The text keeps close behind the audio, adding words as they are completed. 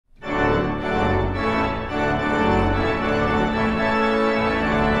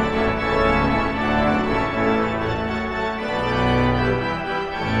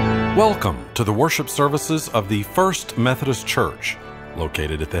Welcome to the worship services of the First Methodist Church,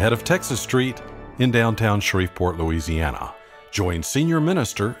 located at the head of Texas Street in downtown Shreveport, Louisiana. Join Senior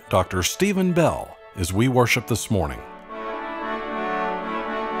Minister Dr. Stephen Bell as we worship this morning.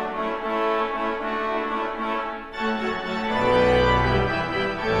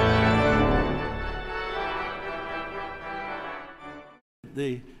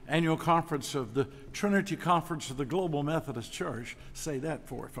 The annual conference of the Trinity Conference of the Global Methodist Church, say that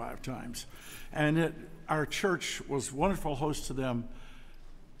 4 or 5 times. And our church was wonderful host to them.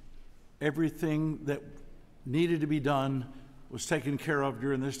 Everything that needed to be done was taken care of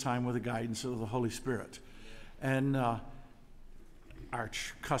during this time with the guidance of the Holy Spirit. And our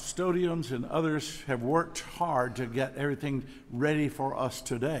custodians and others have worked hard to get everything ready for us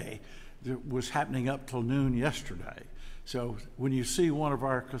today. It was happening up till noon yesterday. So when you see one of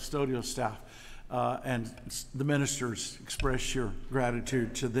our custodial staff and the ministers, express your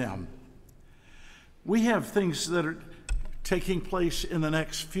gratitude to them. We have things that are taking place in the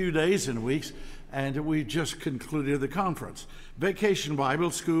next few days and weeks, and we just concluded the conference. Vacation Bible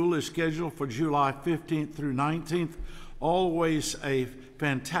School is scheduled for July 15th through 19th. Always a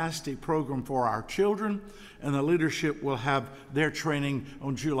fantastic program for our children, and the leadership will have their training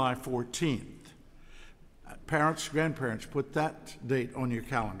on July 14th. Parents, grandparents, put that date on your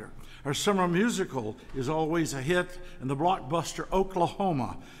calendar. Our summer musical is always a hit, and the blockbuster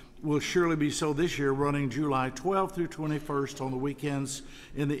Oklahoma will surely be so this year, running July 12th through 21st on the weekends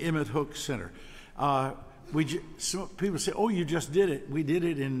in the Emmett Hook Center. Some people say, oh, you just did it. We did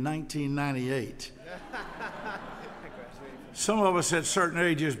it in 1998. Some of us at certain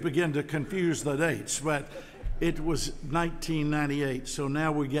ages begin to confuse the dates, but it was 1998, so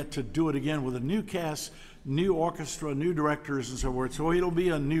now we get to do it again with a new cast, new orchestra, new directors, and so forth. So it'll be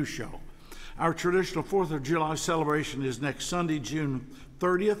a new show. Our traditional 4th of July celebration is next Sunday, June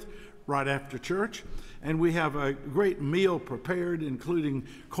 30th, right after church. And we have a great meal prepared, including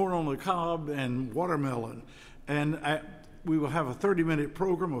corn on the cob and watermelon. And we will have a 30-minute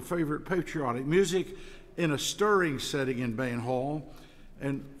program of favorite patriotic music in a stirring setting in Bain Hall.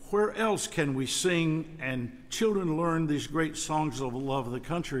 And where else can we sing and children learn these great songs of love of the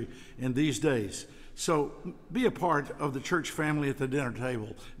country in these days? So be a part of the church family at the dinner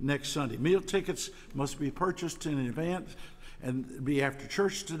table next Sunday. Meal tickets must be purchased in advance and be after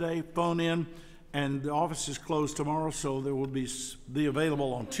church today. Phone in, and the office is closed tomorrow, so there will be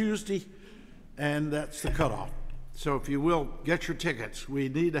available on Tuesday, and that's the cutoff. So if you will, get your tickets. We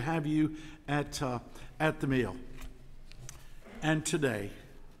need to have you at the meal. And today,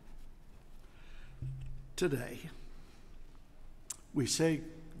 we say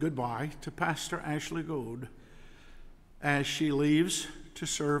goodbye to Pastor Ashley Gould as she leaves to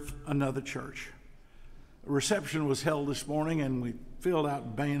serve another church. A reception was held this morning, and we filled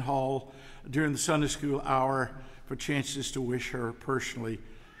out Bain Hall during the Sunday school hour for chances to wish her personally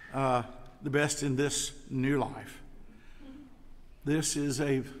the best in this new life. This is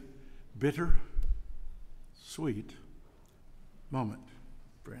a bitter, sweet moment,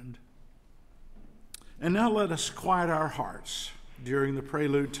 friend. And now let us quiet our hearts during the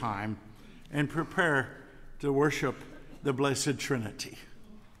prelude time and prepare to worship the Blessed Trinity.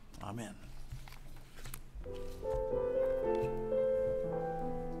 Amen.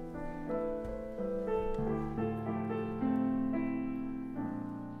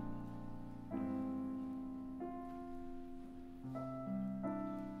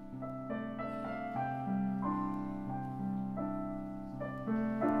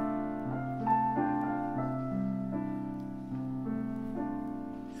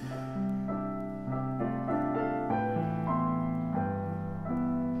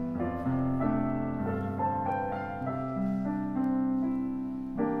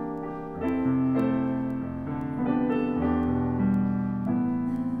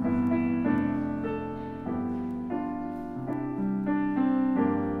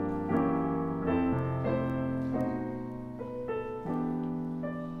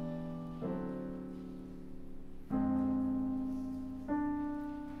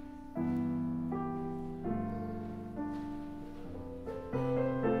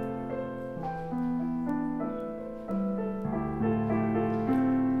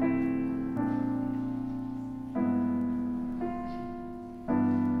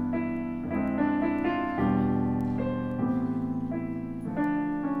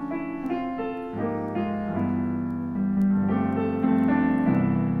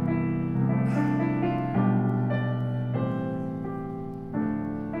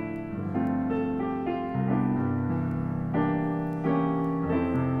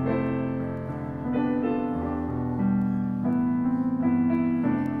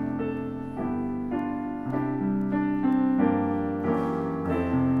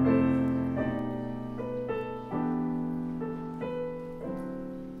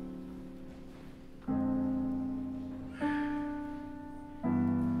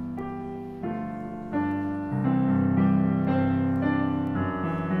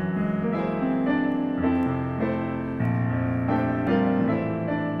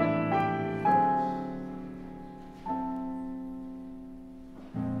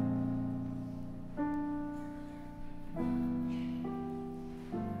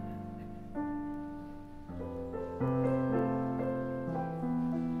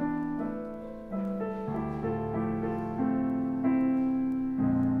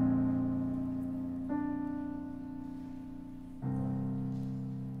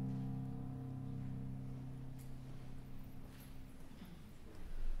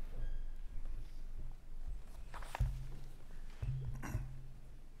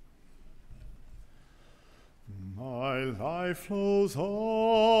 life flows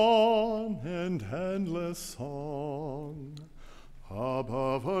on in endless song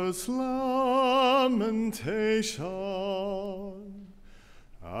above earth's lamentation.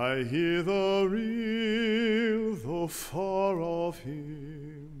 I hear the real, though far off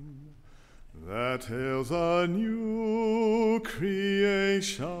hymn that hails a new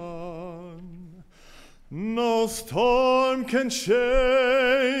creation. No storm can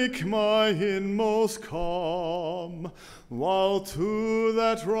shake my inmost calm, while to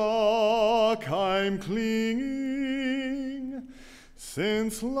that rock I'm clinging,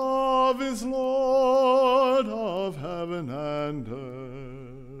 since love is Lord of heaven and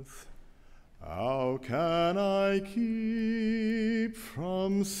earth. How can I keep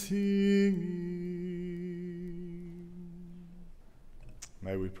from singing?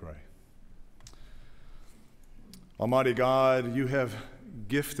 May we pray. Almighty God, you have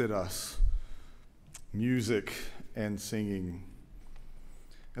gifted us music and singing.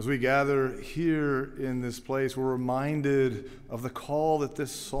 As we gather here in this place, we're reminded of the call that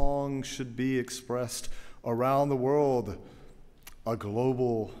this song should be expressed around the world, a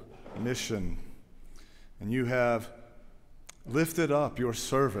global mission. And you have lifted up your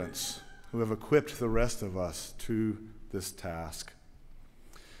servants who have equipped the rest of us to this task.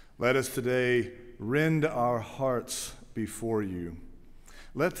 Let us today rend our hearts before you.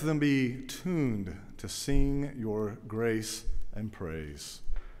 Let them be tuned to sing your grace and praise.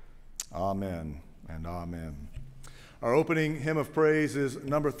 Amen and amen. Our opening hymn of praise is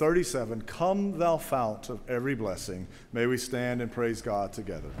number 37, Come Thou Fount of Every Blessing. May we stand and praise God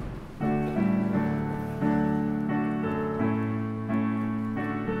together.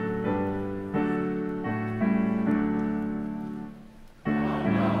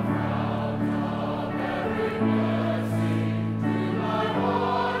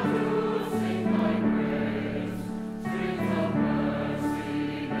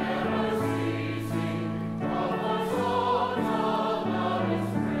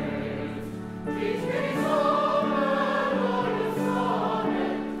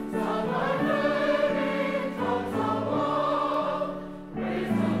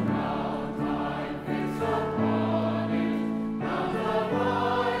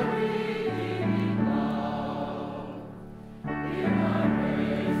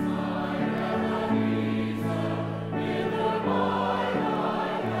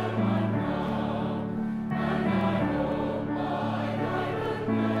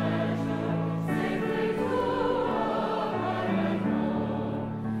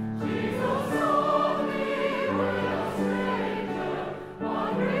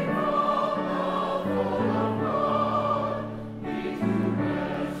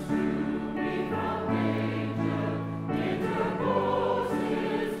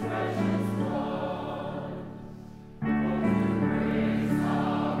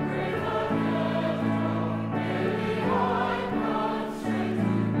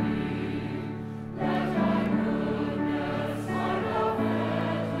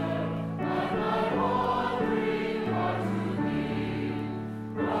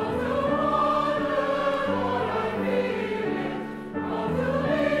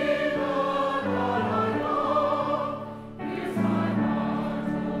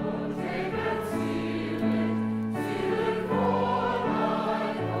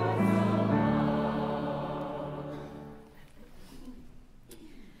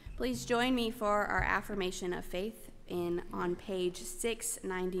 Please join me for our affirmation of faith on page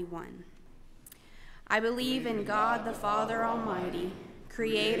 691. I believe in God the Father Almighty,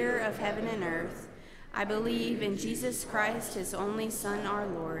 creator of heaven and earth. I believe in Jesus Christ, his only Son, our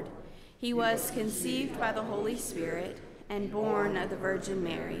Lord. He was conceived by the Holy Spirit and born of the Virgin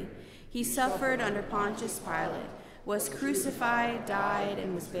Mary. He suffered under Pontius Pilate, was crucified, died,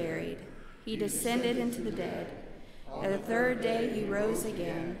 and was buried. He descended into the dead. At the third day he rose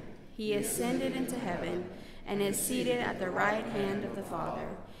again. He ascended into heaven and is seated at the right hand of the Father.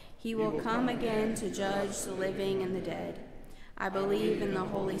 He will come again to judge the living and the dead. I believe in the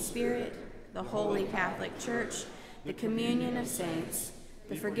Holy Spirit, the Holy Catholic Church, the communion of saints,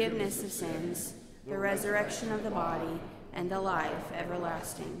 the forgiveness of sins, the resurrection of the body, and the life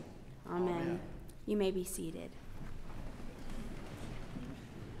everlasting. Amen. You may be seated.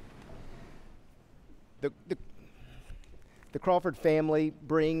 The Crawford family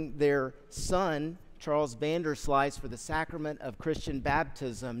bring their son, Charles Vanderslice, for the sacrament of Christian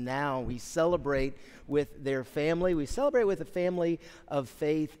baptism. Now we celebrate with their family. We celebrate with a family of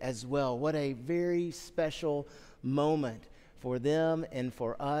faith as well. What a very special moment for them and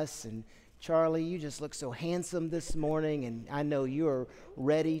for us. And Charlie, you just look so handsome this morning, and I know you are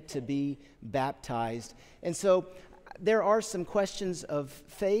ready to be baptized. And so there are some questions of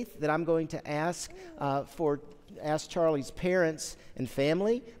faith that I'm going to ask Charlie's parents and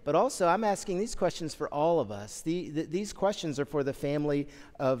family, but also I'm asking these questions for all of us. These questions are for the family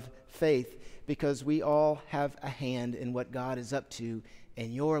of faith, because we all have a hand in what God is up to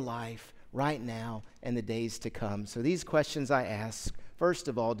in your life right now and the days to come. So these questions I ask. First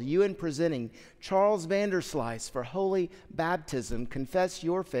of all, do you, in presenting Charles Vanderslice for holy baptism, confess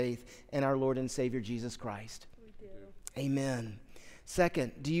your faith in our Lord and Savior Jesus Christ? We do. Amen.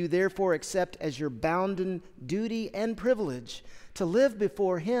 Second, do you therefore accept as your bounden duty and privilege to live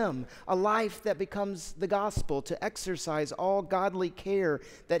before Him a life that becomes the gospel, to exercise all godly care,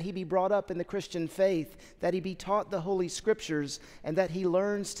 that he be brought up in the Christian faith, that he be taught the Holy Scriptures, and that he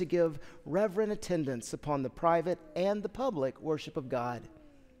learns to give reverent attendance upon the private and the public worship of God?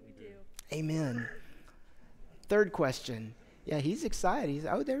 We do. Amen. Third question. Yeah, he's excited.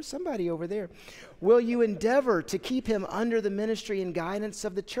 Oh, there's somebody over there. Will you endeavor to keep him under the ministry and guidance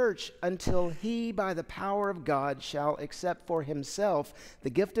of the church until he, by the power of God, shall accept for himself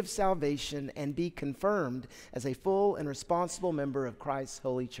the gift of salvation and be confirmed as a full and responsible member of Christ's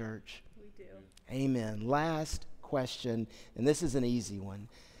holy church? We do. Amen. Last question, and this is an easy one.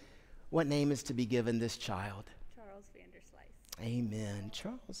 What name is to be given this child? Charles Vanderslice. Amen.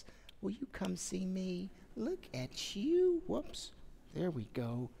 Charles, will you come see me? Look at you. Whoops. There we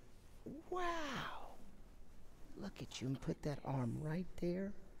go. Wow. Look at you, and put that arm right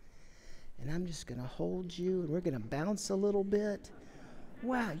there. And I'm just going to hold you, and we're going to bounce a little bit.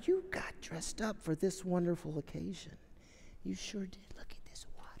 Wow, you got dressed up for this wonderful occasion. You sure did. Look at this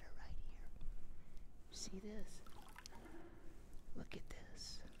water right here. See this? Look at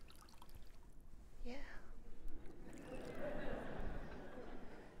this. Yeah.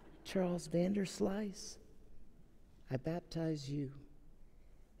 Charles Vanderslice, I baptize you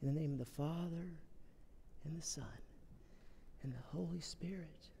in the name of the Father and the Son and the Holy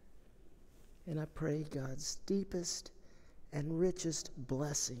Spirit. And I pray God's deepest and richest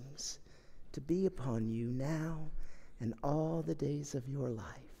blessings to be upon you now and all the days of your life.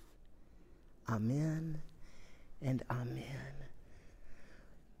 Amen and amen.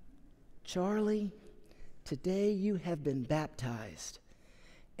 Charlie, today you have been baptized.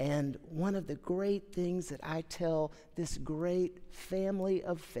 And one of the great things that I tell this great family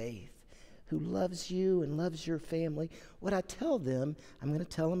of faith who loves you and loves your family, what I tell them, I'm going to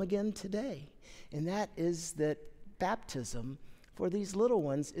tell them again today. And that is that baptism for these little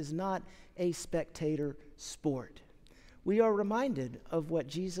ones is not a spectator sport. We are reminded of what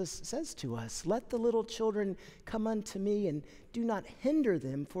Jesus says to us. Let the little children come unto me, and do not hinder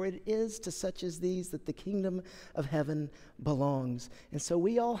them, for it is to such as these that the kingdom of heaven belongs. And so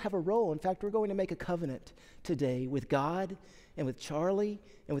we all have a role. In fact, we're going to make a covenant today with God and with Charlie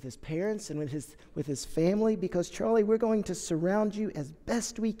and with his parents and with his family, because Charlie, we're going to surround you as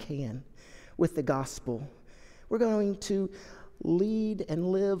best we can with the gospel. We're going to lead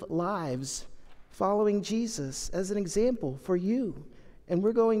and live lives following Jesus as an example for you. And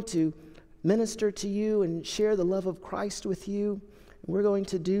we're going to minister to you and share the love of Christ with you. We're going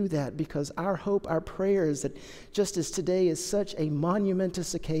to do that because our hope, our prayer is that just as today is such a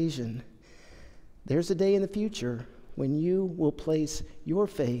monumentous occasion, there's a day in the future when you will place your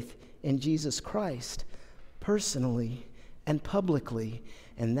faith in Jesus Christ personally and publicly,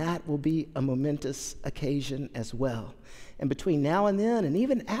 and that will be a momentous occasion as well. And between now and then, and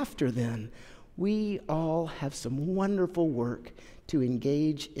even after then, we all have some wonderful work to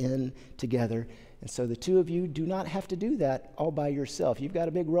engage in together. And so the two of you do not have to do that all by yourself. You've got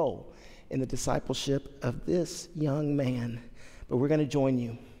a big role in the discipleship of this young man. But we're going to join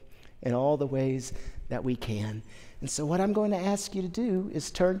you in all the ways that we can. And so what I'm going to ask you to do is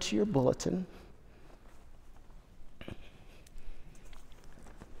turn to your bulletin.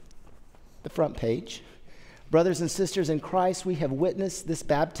 The front page. Brothers and sisters in Christ, we have witnessed this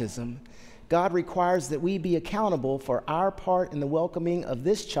baptism. God requires that we be accountable for our part in the welcoming of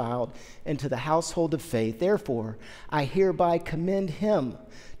this child into the household of faith. Therefore, I hereby commend him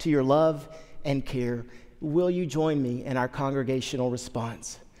to your love and care. Will you join me in our congregational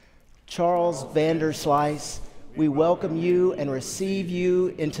response? Charles Vanderslice, we welcome you and receive you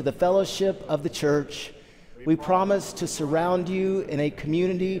into the fellowship of the church. We promise to surround you in a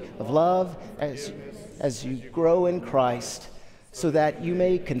community of love as you grow in Christ, so that you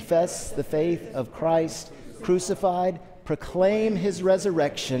may confess the faith of Christ crucified, proclaim his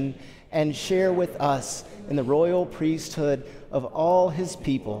resurrection, and share with us in the royal priesthood of all his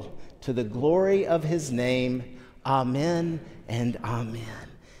people, to the glory of his name. Amen and amen.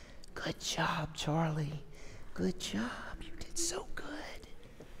 Good job, Charlie. Good job. You did so good.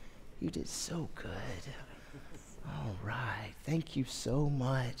 You did so good. All right. Thank you so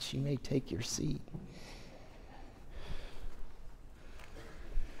much. You may take your seat.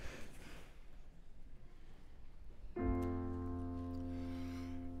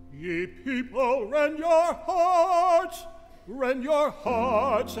 Ye people, rend your hearts,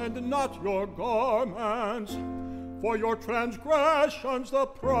 and not your garments. For your transgressions the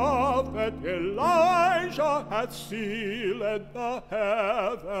prophet Elijah hath sealed the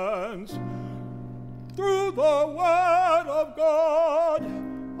heavens. Through the word of God,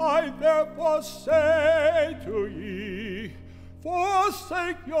 I therefore say to ye,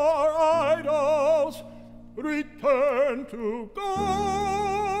 forsake your idols, return to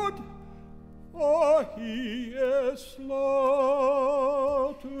God, for he is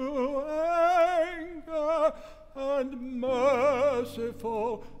slow to anger, and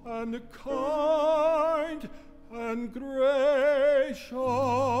merciful, and kind, and gracious,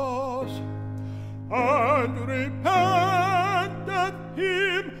 and repenteth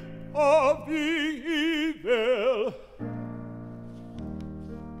him of the evil.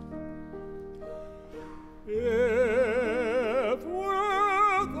 If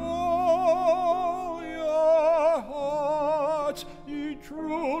with all your hearts ye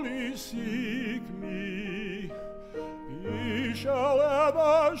truly seek me, ye shall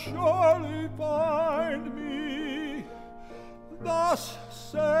ever surely find me. Thus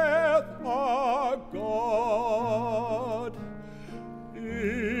saith our God.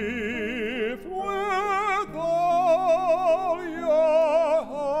 If with all your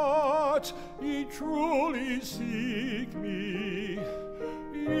hearts ye truly seek me,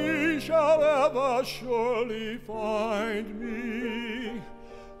 ye shall ever surely find me.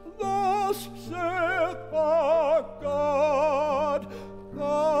 Thus saith our God,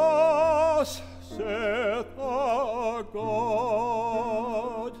 thus saith our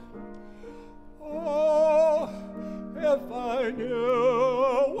God. Oh, if I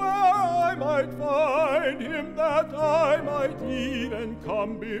knew where I might find him, that I might even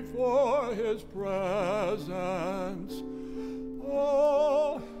come before his presence.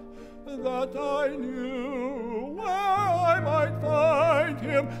 Oh, that I knew where I might find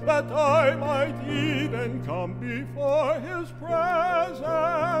him, that I might even come before his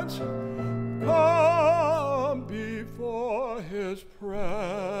presence. Come before his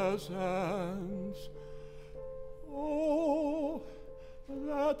presence. Oh,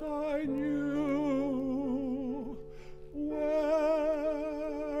 that I knew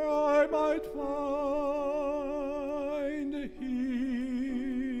where I might find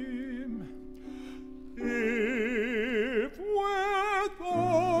him. If with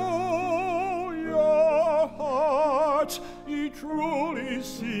all your hearts ye truly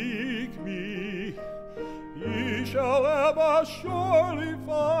seek me, ye shall ever surely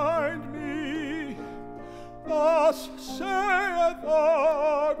find me. Thus saith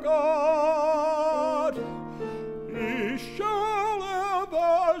our God, ye shall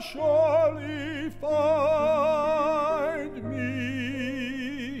ever surely find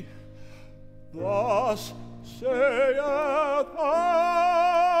me. Thus saith our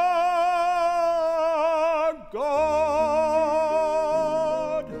God.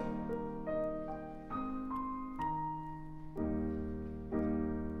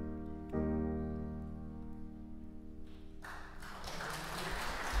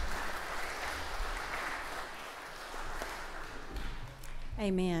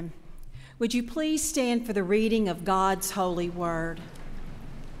 Amen. Would you please stand for the reading of God's holy word?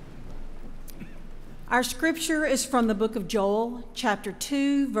 Our scripture is from the book of Joel, chapter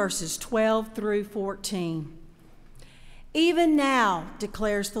 2, verses 12 through 14. Even now,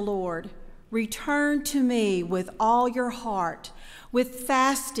 declares the Lord, return to me with all your heart, with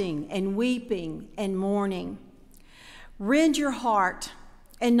fasting and weeping and mourning. Rend your heart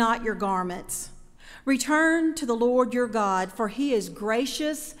and not your garments. Return to the Lord your God, for he is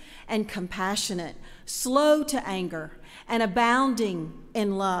gracious and compassionate, slow to anger, and abounding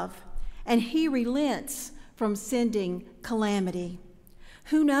in love, and he relents from sending calamity.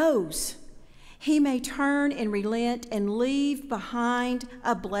 Who knows? He may turn and relent and leave behind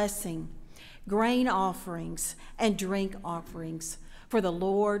a blessing, grain offerings and drink offerings for the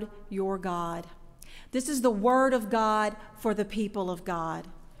Lord your God. This is the word of God for the people of God.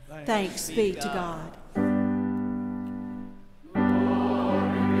 Thanks be to God.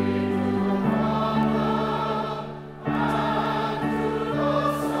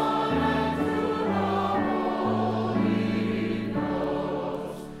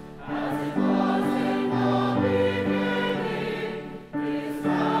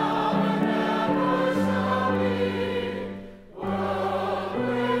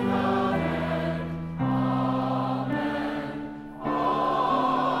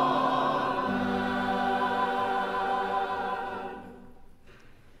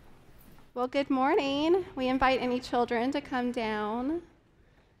 Well, good morning. We invite any children to come down.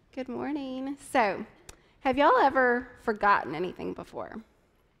 Good morning. So, have y'all ever forgotten anything before?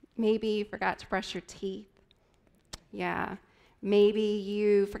 Maybe you forgot to brush your teeth. Yeah. Maybe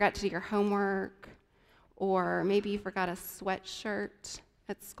you forgot to do your homework, or maybe you forgot a sweatshirt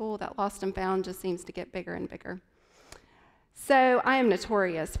at school. That lost and found just seems to get bigger and bigger. So I am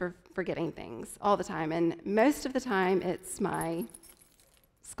notorious for forgetting things all the time, and most of the time it's my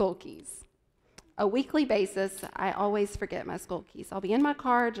school keys. A weekly basis, I always forget my school keys. I'll be in my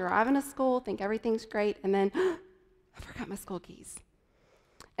car, driving to school, think everything's great, and then I forgot my school keys.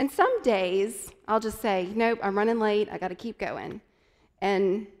 And some days, I'll just say, nope, I'm running late, I gotta keep going.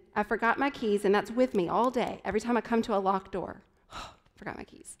 And I forgot my keys, and that's with me all day. Every time I come to a locked door, forgot my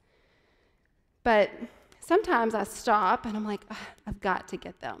keys. But sometimes I stop, and I'm like, I've got to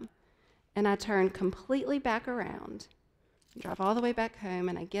get them. And I turn completely back around, drive all the way back home,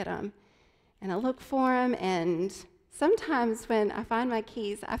 and I get them. And I look for them, and sometimes when I find my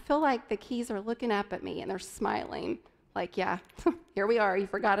keys, I feel like the keys are looking up at me, and they're smiling. Like, yeah, here we are, you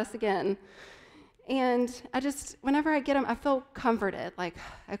forgot us again. And whenever I get them, I feel comforted. Like,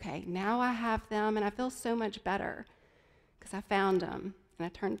 okay, now I have them, and I feel so much better because I found them, and I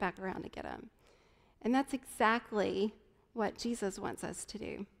turned back around to get them. And that's exactly what Jesus wants us to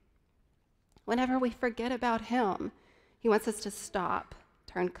do. Whenever we forget about him, he wants us to stop,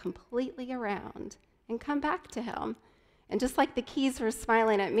 turn completely around, and come back to him. And just like the keys were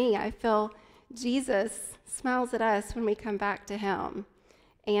smiling at me, I feel Jesus smiles at us when we come back to him.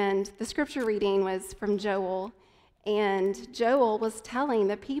 And the scripture reading was from Joel, and Joel was telling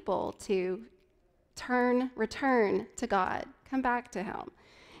the people to return to God, come back to him.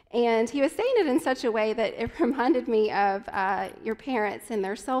 And he was saying it in such a way that it reminded me of your parents and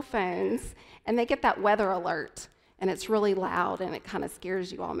their cell phones, and they get that weather alert, and it's really loud, and it kind of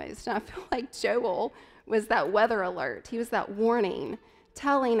scares you almost. And I feel like Joel was that weather alert. He was that warning,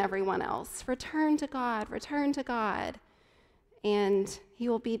 telling everyone else, return to God, return to God. And he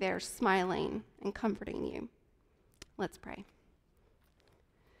will be there smiling and comforting you. Let's pray.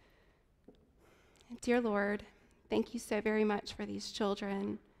 Dear Lord, thank you so very much for these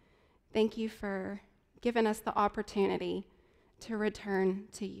children. Thank you for giving us the opportunity to return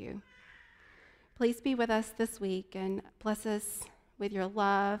to you. Please be with us this week and bless us with your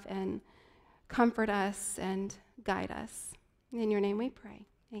love and comfort us and guide us. In your name we pray.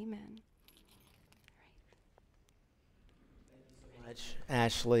 Amen. Thank you so much,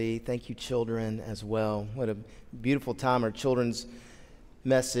 Ashley. Thank you, children, as well. What a beautiful time, our children's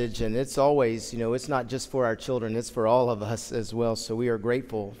message. And it's always, it's not just for our children, it's for all of us as well. So we are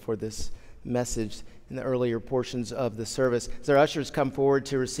grateful for this message in the earlier portions of the service. As our ushers come forward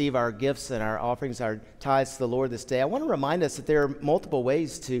to receive our gifts and our offerings, our tithes to the Lord this day, I want to remind us that there are multiple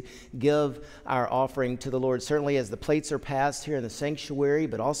ways to give our offering to the Lord. Certainly as the plates are passed here in the sanctuary,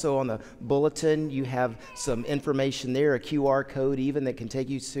 but also on the bulletin, you have some information there, a QR code even that can take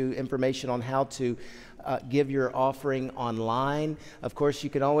you to information on how to give your offering online. Of course, you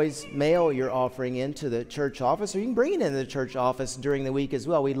can always mail your offering into the church office, or you can bring it into the church office during the week as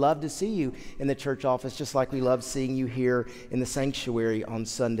well. We'd love to see you in the church office, just like we love seeing you here in the sanctuary on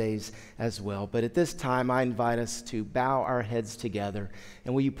Sundays as well. But at this time, I invite us to bow our heads together.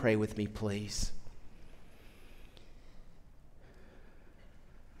 And will you pray with me, please?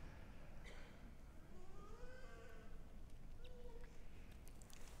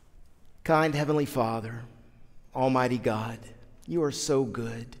 Kind Heavenly Father, Almighty God, you are so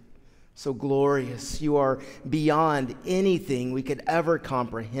good, so glorious. You are beyond anything we could ever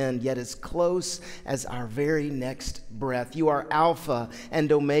comprehend, yet as close as our very next breath. You are Alpha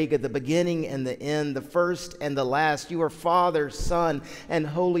and Omega, the beginning and the end, the first and the last. You are Father, Son, and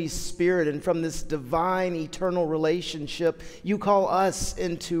Holy Spirit. And from this divine, eternal relationship, you call us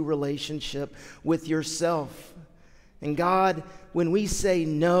into relationship with yourself. And God, when we say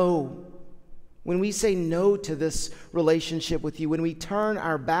no to this relationship with you, when we turn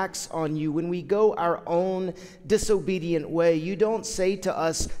our backs on you, when we go our own disobedient way, you don't say to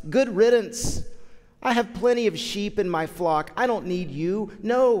us, good riddance. I have plenty of sheep in my flock. I don't need you.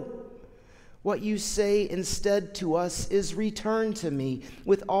 No. What you say instead to us is, return to me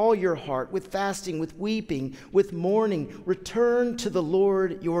with all your heart, with fasting, with weeping, with mourning. Return to the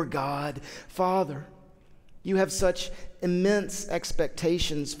Lord your God. Father, You have such immense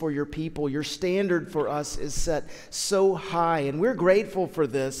expectations for your people. Your standard for us is set so high, and we're grateful for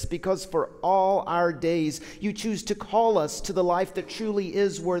this because for all our days, you choose to call us to the life that truly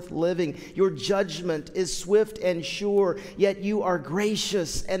is worth living. Your judgment is swift and sure, yet you are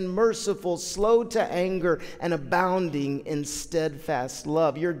gracious and merciful, slow to anger, and abounding in steadfast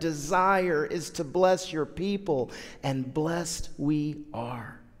love. Your desire is to bless your people, and blessed we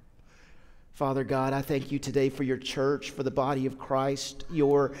are. Father God, I thank you today for your church, for the body of Christ,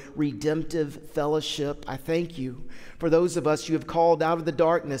 your redemptive fellowship. I thank you for those of us you have called out of the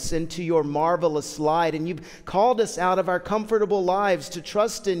darkness into your marvelous light, and you've called us out of our comfortable lives to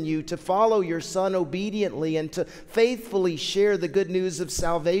trust in you, to follow your Son obediently, and to faithfully share the good news of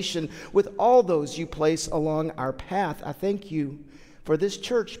salvation with all those you place along our path. I thank you for this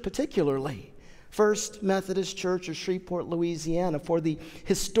church particularly, First Methodist Church of Shreveport, Louisiana, for the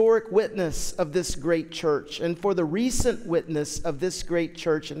historic witness of this great church and for the recent witness of this great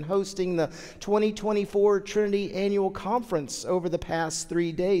church in hosting the 2024 Trinity Annual Conference over the past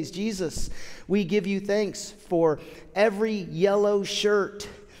 3 days. Jesus, we give you thanks for every yellow shirt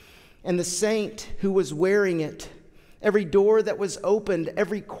and the saint who was wearing it, every door that was opened,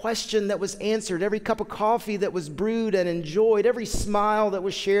 every question that was answered, every cup of coffee that was brewed and enjoyed, every smile that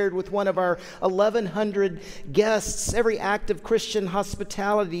was shared with one of our 1,100 guests, every act of Christian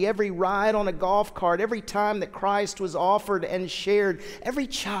hospitality, every ride on a golf cart, every time that Christ was offered and shared, every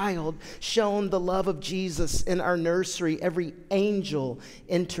child shown the love of Jesus in our nursery, every angel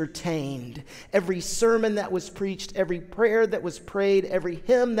entertained, every sermon that was preached, every prayer that was prayed, every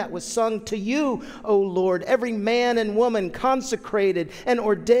hymn that was sung to you, O Lord, every man and woman consecrated and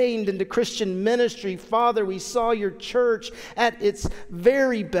ordained into Christian ministry. Father, we saw your church at its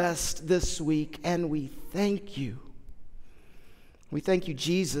very best this week, and we thank you. We thank you,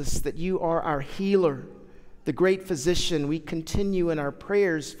 Jesus, that you are our healer, the great physician. We continue in our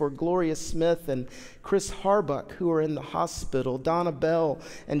prayers for Gloria Smith and Chris Harbuck, who are in the hospital, Donna Bell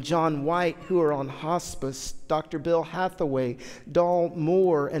and John White, who are on hospice, Dr. Bill Hathaway, Dahl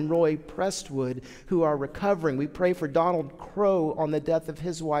Moore, and Roy Prestwood, who are recovering. We pray for Donald Crow on the death of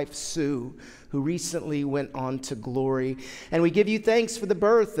his wife, Sue, who recently went on to glory. And we give you thanks for the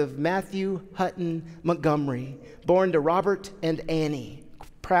birth of Matthew Hutton Montgomery, born to Robert and Annie.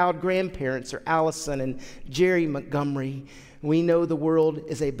 Proud grandparents are Allison and Jerry Montgomery. We know the world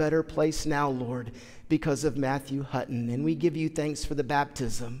is a better place now, Lord, because of Matthew Hutton. And we give you thanks for the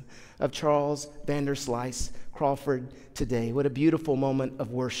baptism of Charles Vanderslice Crawford today. What a beautiful moment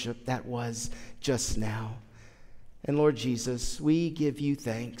of worship that was just now. And Lord Jesus, we give you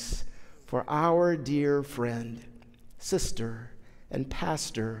thanks for our dear friend, sister, and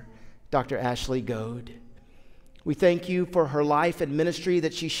pastor, Dr. Ashley Goad. We thank you for her life and ministry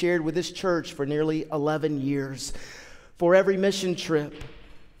that she shared with this church for nearly 11 years, for every mission trip,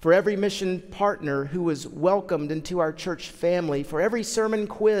 for every mission partner who was welcomed into our church family, for every sermon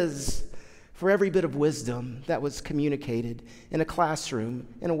quiz, for every bit of wisdom that was communicated in a classroom,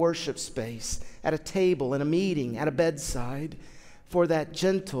 in a worship space, at a table, in a meeting, at a bedside, for that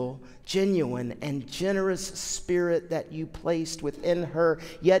gentle, genuine, and generous spirit that you placed within her,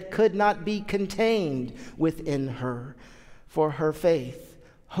 yet could not be contained within her, for her faith,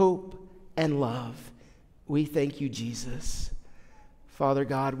 hope, and love. We thank you, Jesus. Father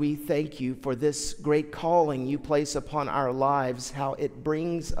God, we thank you for this great calling you place upon our lives, how it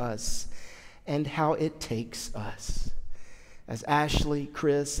brings us and how it takes us. As Ashley,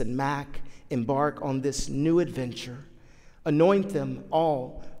 Chris, and Mac embark on this new adventure, anoint them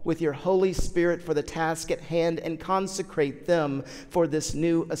all with your Holy Spirit for the task at hand and consecrate them for this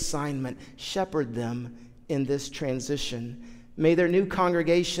new assignment. Shepherd them in this transition. May their new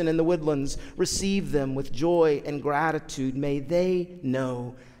congregation in the Woodlands receive them with joy and gratitude. May they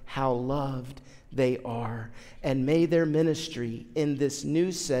know how loved they are. And may their ministry in this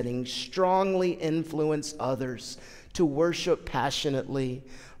new setting strongly influence others to worship passionately,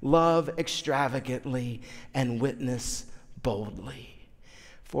 love extravagantly, and witness boldly.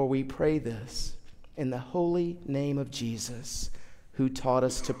 For we pray this in the holy name of Jesus, who taught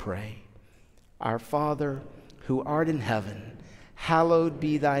us to pray. Our Father, who art in heaven, hallowed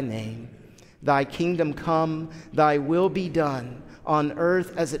be thy name. Thy kingdom come, thy will be done, on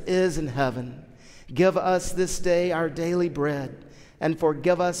earth as it is in heaven. Give us this day our daily bread, and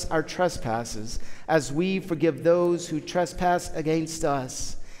forgive us our trespasses, as we forgive those who trespass against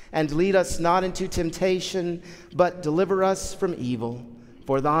us. And lead us not into temptation, but deliver us from evil.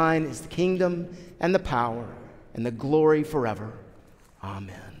 For thine is the kingdom, and the power, and the glory forever.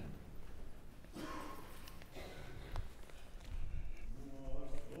 Amen.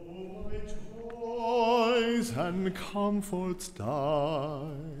 My joy joys and comforts die.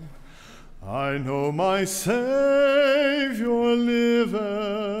 I know my Savior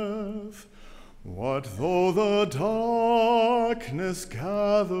liveth. What though the darkness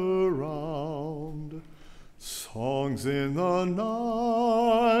gather round? Songs in the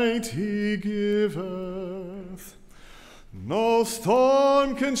night he giveth. No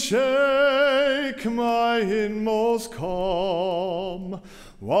storm can shake my inmost calm,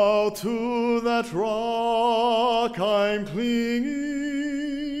 while to that rock I'm clinging,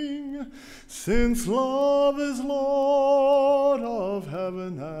 since love is Lord of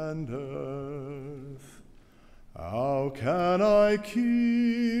heaven and earth. How can I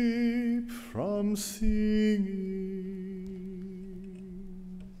keep from singing?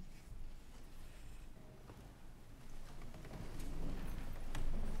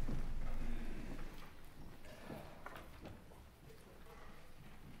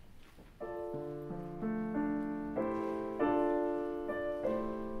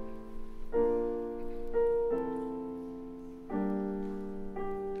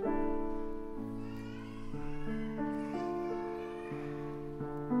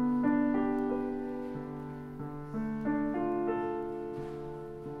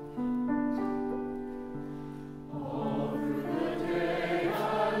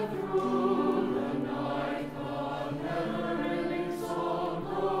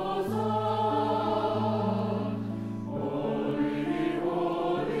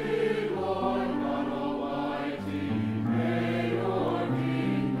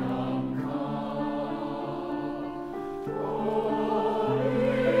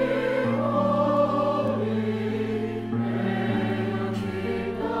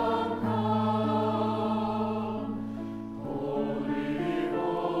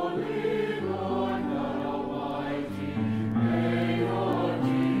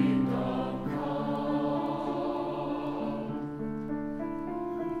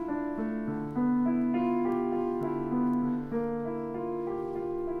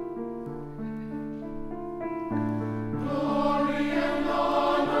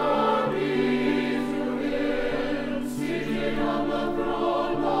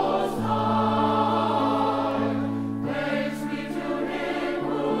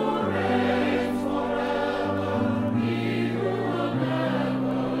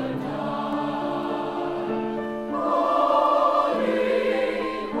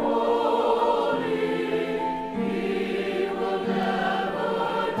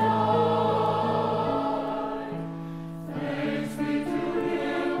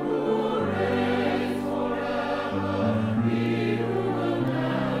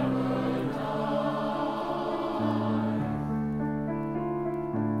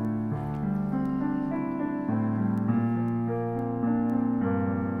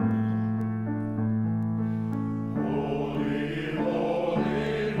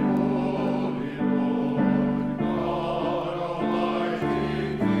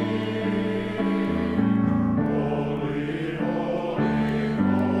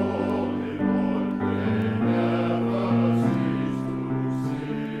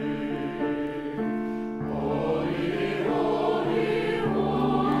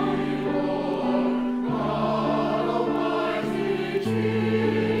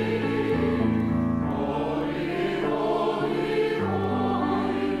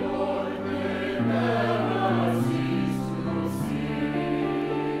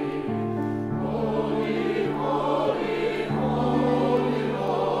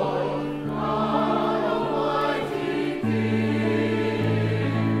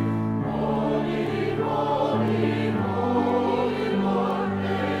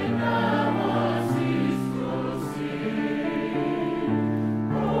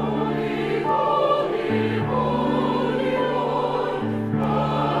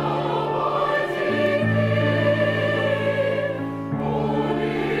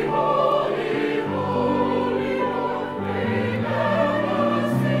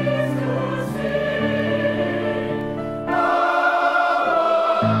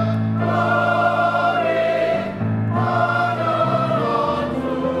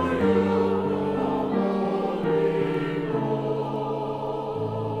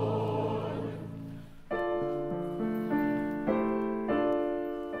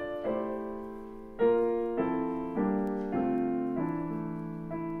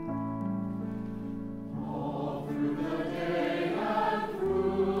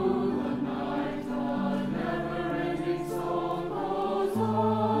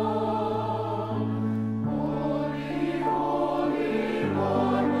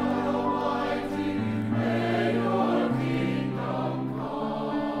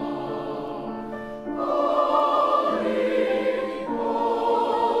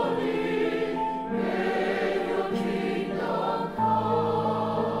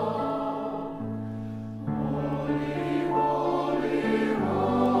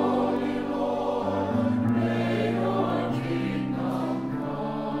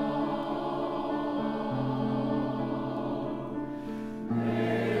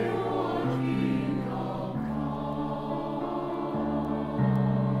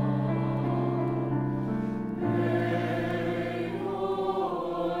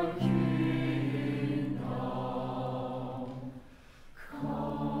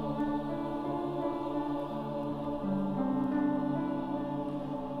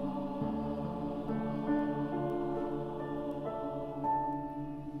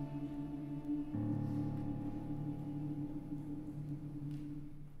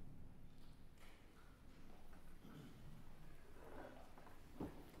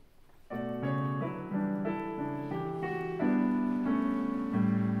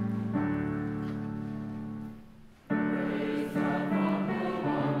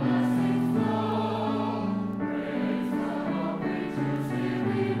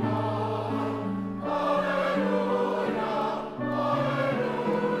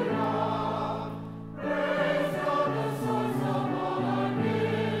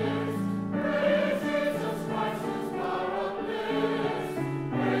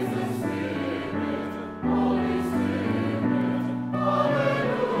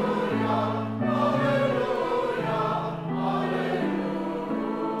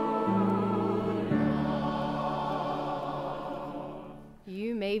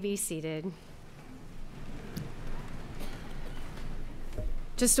 be seated.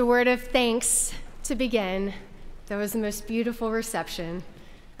 Just a word of thanks to begin. That was the most beautiful reception.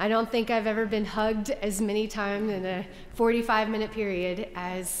 I don't think I've ever been hugged as many times in a 45-minute period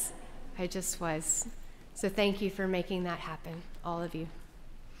as I just was. So thank you for making that happen, all of you.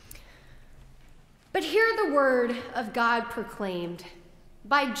 But hear the word of God proclaimed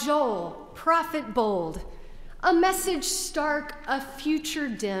by Joel, prophet bold, a message stark, a future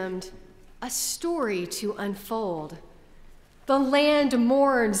dimmed, a story to unfold. The land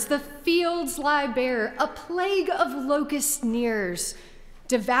mourns, the fields lie bare, a plague of locusts nears,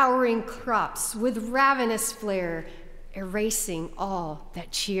 devouring crops with ravenous flare, erasing all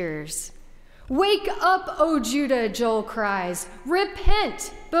that cheers. Wake up, O Judah, Joel cries,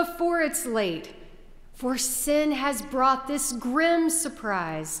 repent before it's late, for sin has brought this grim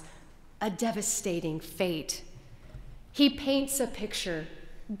surprise, a devastating fate. He paints a picture,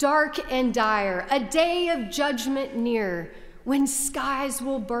 dark and dire, a day of judgment near, when skies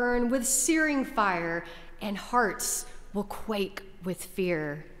will burn with searing fire and hearts will quake with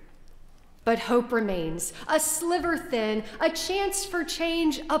fear. But hope remains, a sliver thin, a chance for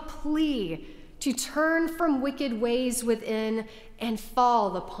change, a plea to turn from wicked ways within and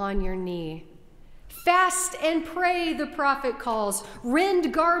fall upon your knee. Fast and pray, the prophet calls,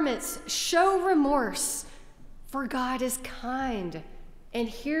 rend garments, show remorse, for God is kind and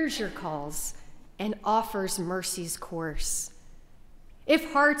hears your calls and offers mercy's course.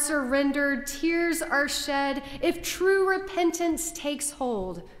 If hearts are rendered, tears are shed, if true repentance takes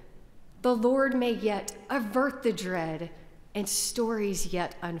hold, the Lord may yet avert the dread and stories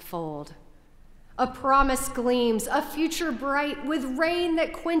yet unfold. A promise gleams, a future bright with rain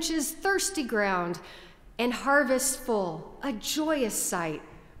that quenches thirsty ground and harvest full, a joyous sight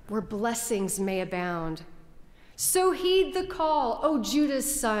where blessings may abound. So heed the call, O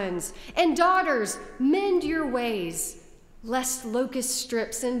Judah's sons and daughters, mend your ways, lest locust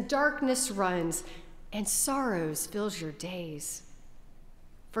strips and darkness runs and sorrows fills your days.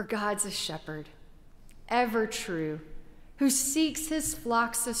 For God's a shepherd, ever true, who seeks his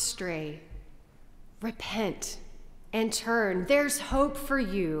flocks astray. Repent and turn, there's hope for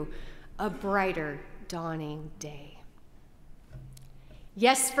you, a brighter dawning day.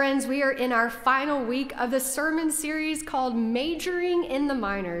 Yes, friends, we are in our final week of the sermon series called Majoring in the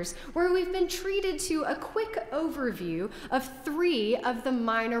Minors, where we've been treated to a quick overview of 3 of the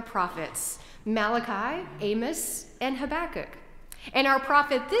minor prophets, Malachi, Amos, and Habakkuk. And our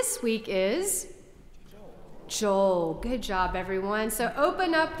prophet this week is Joel. Good job, everyone. So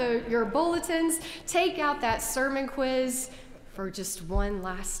open up your bulletins, take out that sermon quiz for just one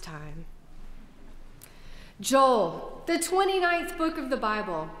last time. Joel, the 29th book of the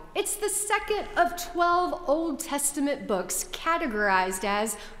Bible. It's the second of 12 Old Testament books categorized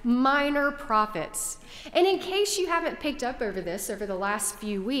as minor prophets. And in case you haven't picked up over this over the last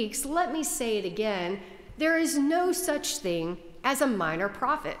few weeks, let me say it again. There is no such thing as a minor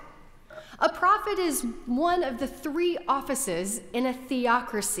prophet. A prophet is one of the 3 offices in a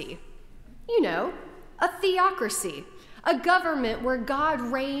theocracy. You know, a theocracy, a government where God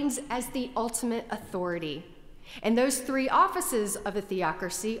reigns as the ultimate authority. And those 3 offices of a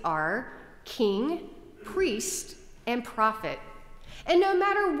theocracy are king, priest, and prophet. And no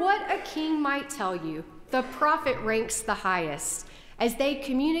matter what a king might tell you, the prophet ranks the highest as they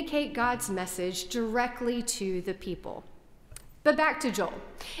communicate God's message directly to the people. But back to Joel.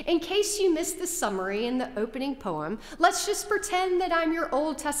 In case you missed the summary in the opening poem, let's just pretend that I'm your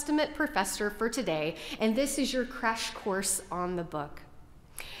Old Testament professor for today, and this is your crash course on the book.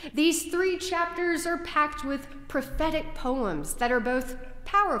 These 3 chapters are packed with prophetic poems that are both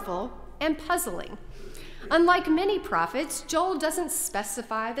powerful and puzzling. Unlike many prophets, Joel doesn't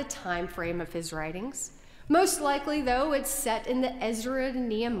specify the time frame of his writings. Most likely, though, it's set in the Ezra and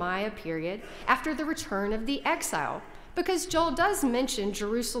Nehemiah period after the return of the exile, because Joel does mention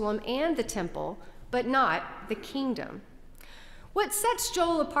Jerusalem and the temple, but not the kingdom. What sets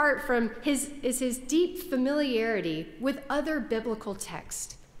Joel apart from is his deep familiarity with other biblical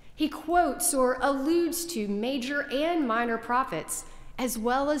texts. He quotes or alludes to major and minor prophets, as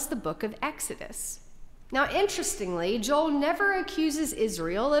well as the book of Exodus. Now, interestingly, Joel never accuses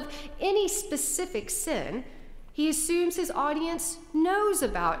Israel of any specific sin. He assumes his audience knows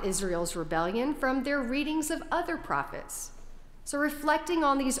about Israel's rebellion from their readings of other prophets. So reflecting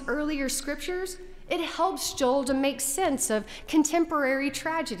on these earlier scriptures, it helps Joel to make sense of contemporary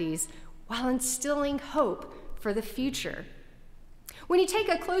tragedies while instilling hope for the future. When you take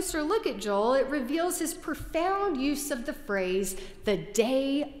a closer look at Joel, it reveals his profound use of the phrase, the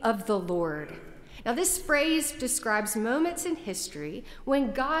day of the Lord. Now, this phrase describes moments in history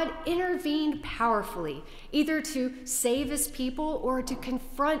when God intervened powerfully, either to save his people or to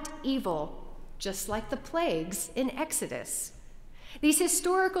confront evil, just like the plagues in Exodus. These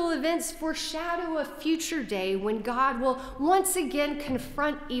historical events foreshadow a future day when God will once again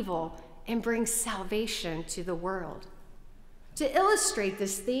confront evil and bring salvation to the world. To illustrate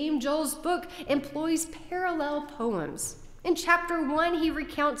this theme, Joel's book employs parallel poems. In chapter 1, he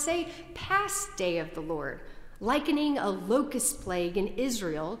recounts a past day of the Lord, likening a locust plague in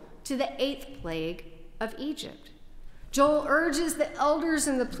Israel to the 8th plague of Egypt. Joel urges the elders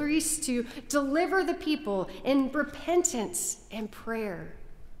and the priests to deliver the people in repentance and prayer.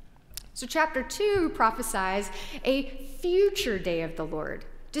 So chapter 2 prophesies a future day of the Lord,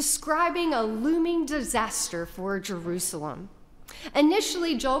 describing a looming disaster for Jerusalem.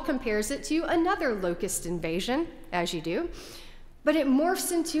 Initially, Joel compares it to another locust invasion, as you do, but it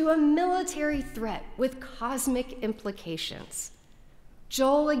morphs into a military threat with cosmic implications.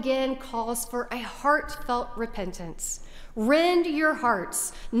 Joel again calls for a heartfelt repentance. Rend your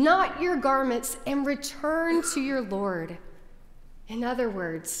hearts, not your garments, and return to your Lord. In other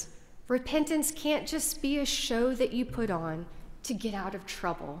words, repentance can't just be a show that you put on to get out of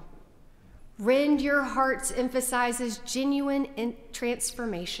trouble. Rend your hearts emphasizes genuine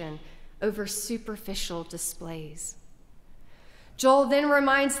transformation over superficial displays. Joel then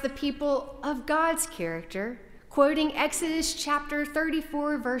reminds the people of God's character, quoting Exodus chapter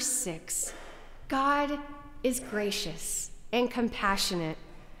 34, verse 6. God is gracious and compassionate,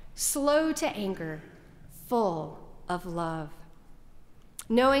 slow to anger, full of love.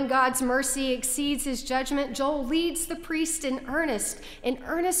 Knowing God's mercy exceeds his judgment, Joel leads the priest in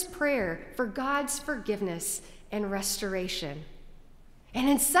earnest prayer for God's forgiveness and restoration. And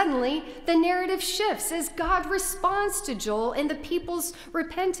then suddenly, the narrative shifts as God responds to Joel and the people's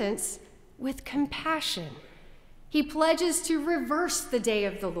repentance with compassion. He pledges to reverse the day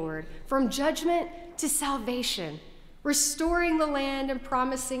of the Lord from judgment to salvation, restoring the land and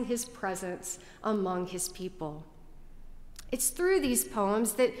promising his presence among his people. It's through these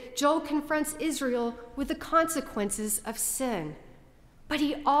poems that Joel confronts Israel with the consequences of sin, but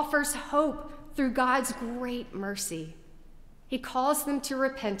he offers hope through God's great mercy. He calls them to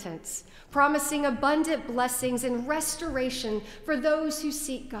repentance, promising abundant blessings and restoration for those who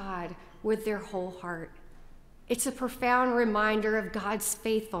seek God with their whole heart. It's a profound reminder of God's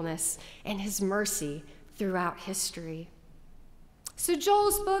faithfulness and his mercy throughout history. So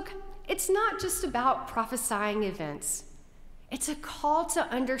Joel's book, it's not just about prophesying events. It's a call to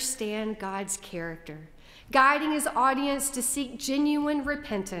understand God's character, guiding his audience to seek genuine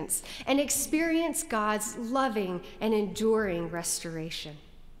repentance and experience God's loving and enduring restoration.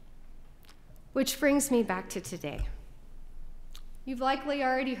 Which brings me back to today. You've likely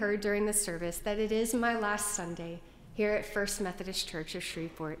already heard during the service that it is my last Sunday here at First Methodist Church of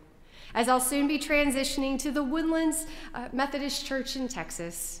Shreveport, as I'll soon be transitioning to the Woodlands Methodist Church in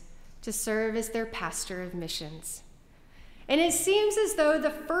Texas to serve as their pastor of missions. And it seems as though the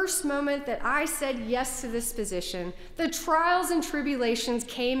first moment that I said yes to this position, the trials and tribulations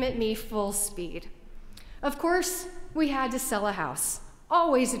came at me full speed. Of course, we had to sell a house,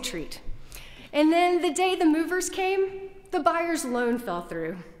 always a treat. And then the day the movers came, the buyer's loan fell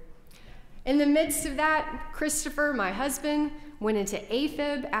through. In the midst of that, Christopher, my husband, went into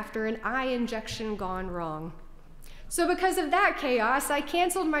AFib after an eye injection gone wrong. So because of that chaos, I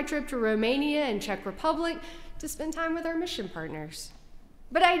canceled my trip to Romania and Czech Republic to spend time with our mission partners.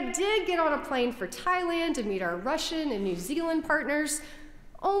 But I did get on a plane for Thailand to meet our Russian and New Zealand partners,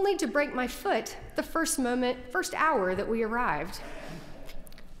 only to break my foot the first hour that we arrived.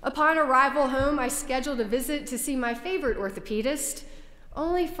 Upon arrival home, I scheduled a visit to see my favorite orthopedist,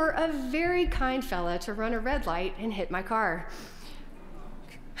 only for a very kind fella to run a red light and hit my car.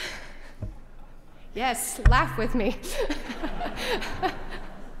 Yes, laugh with me.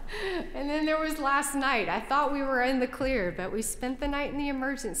 And then there was last night. I thought we were in the clear, but we spent the night in the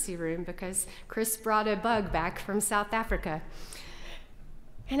emergency room because Chris brought a bug back from South Africa.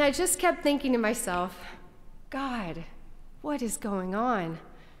 And I just kept thinking to myself, God, what is going on?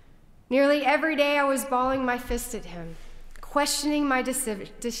 Nearly every day I was balling my fist at him, questioning my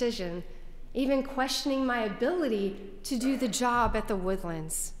decision, even questioning my ability to do the job at the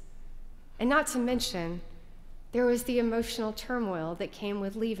Woodlands. And not to mention, there was the emotional turmoil that came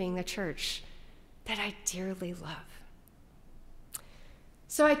with leaving the church that I dearly love.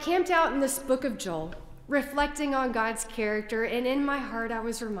 So I camped out in this book of Joel, reflecting on God's character, and in my heart I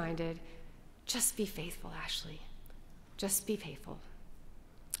was reminded, just be faithful, Ashley. Just be faithful.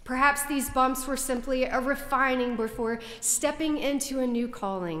 Perhaps these bumps were simply a refining before stepping into a new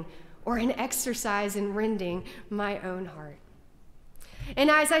calling, or an exercise in rending my own heart.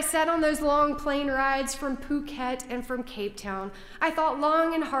 And as I sat on those long plane rides from Phuket and from Cape Town, I thought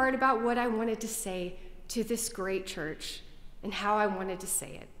long and hard about what I wanted to say to this great church and how I wanted to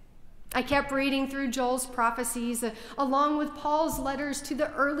say it. I kept reading through Joel's prophecies along with Paul's letters to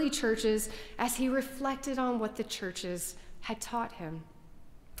the early churches as he reflected on what the churches had taught him.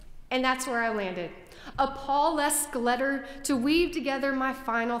 And that's where I landed. A Paul-esque letter to weave together my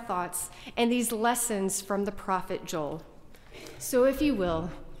final thoughts and these lessons from the prophet Joel. So if you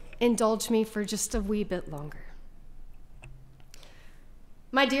will, indulge me for just a wee bit longer.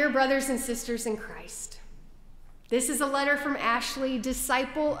 My dear brothers and sisters in Christ, this is a letter from Ashley,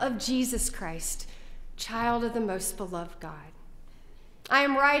 disciple of Jesus Christ, child of the most beloved God. I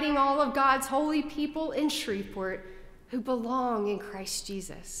am writing all of God's holy people in Shreveport who belong in Christ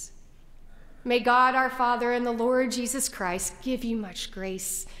Jesus. May God our Father and the Lord Jesus Christ give you much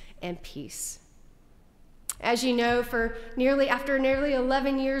grace and peace. As you know, after nearly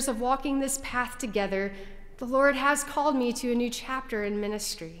 11 years of walking this path together, the Lord has called me to a new chapter in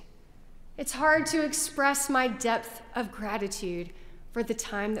ministry. It's hard to express my depth of gratitude for the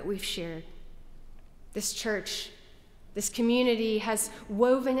time that we've shared. This church, this community has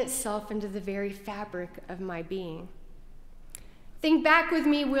woven itself into the very fabric of my being. Think back with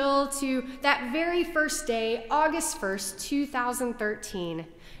me, Will, to that very first day, August 1st, 2013.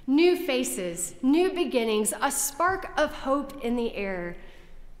 New faces, new beginnings, a spark of hope in the air.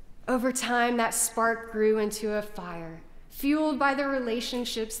 Over time, that spark grew into a fire, fueled by the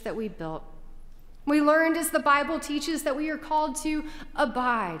relationships that we built. We learned, as the Bible teaches, that we are called to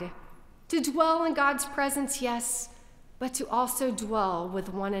abide, to dwell in God's presence, yes, but to also dwell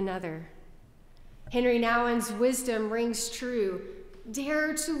with one another. Henry Nouwen's wisdom rings true.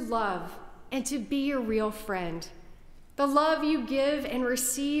 Dare to love and to be a real friend. The love you give and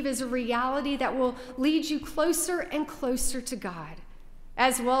receive is a reality that will lead you closer and closer to God,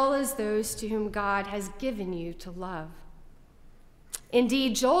 as well as those to whom God has given you to love.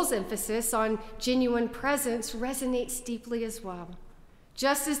 Indeed, Joel's emphasis on genuine presence resonates deeply as well.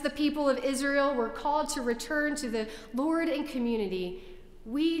 Just as the people of Israel were called to return to the Lord in community,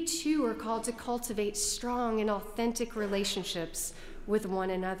 we too are called to cultivate strong and authentic relationships with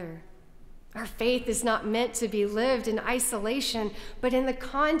one another. Our faith is not meant to be lived in isolation, but in the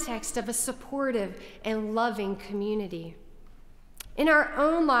context of a supportive and loving community. In our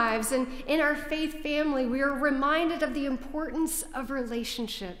own lives and in our faith family, we are reminded of the importance of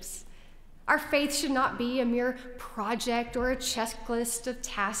relationships. Our faith should not be a mere project or a checklist of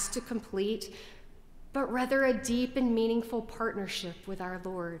tasks to complete, but rather a deep and meaningful partnership with our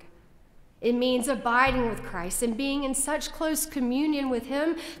Lord. It means abiding with Christ and being in such close communion with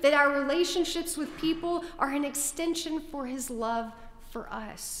Him that our relationships with people are an extension for His love for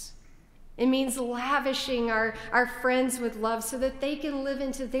us. It means lavishing our friends with love so that they can live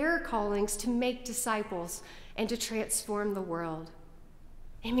into their callings to make disciples and to transform the world.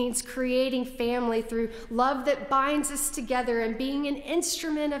 It means creating family through love that binds us together and being an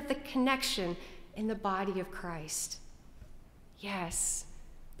instrument of the connection in the body of Christ. Yes,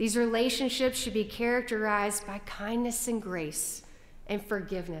 these relationships should be characterized by kindness and grace and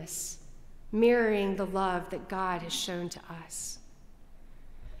forgiveness, mirroring the love that God has shown to us.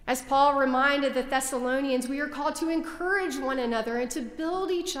 As Paul reminded the Thessalonians, we are called to encourage one another and to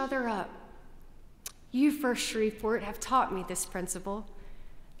build each other up. You, First Shreveport, have taught me this principle,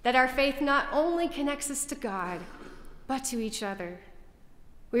 that our faith not only connects us to God, but to each other.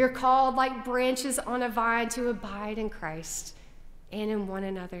 We are called like branches on a vine to abide in Christ and in one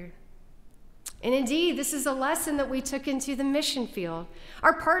another. And indeed, this is a lesson that we took into the mission field.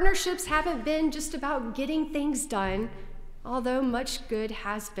 Our partnerships haven't been just about getting things done, although much good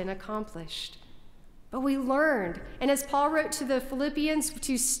has been accomplished. But we learned, and as Paul wrote to the Philippians,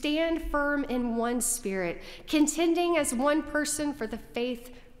 to stand firm in one spirit, contending as one person for the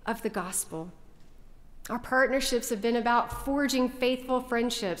faith of the gospel. Our partnerships have been about forging faithful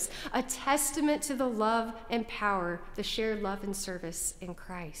friendships, a testament to the love and power, the shared love and service in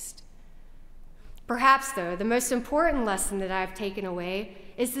Christ. Perhaps, though, the most important lesson that I've taken away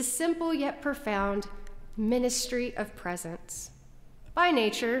is the simple yet profound ministry of presence. By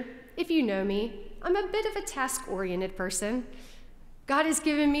nature, if you know me, I'm a bit of a task-oriented person. God has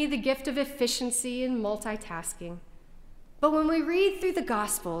given me the gift of efficiency and multitasking. But when we read through the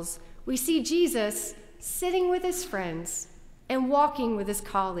Gospels, we see Jesus sitting with his friends and walking with his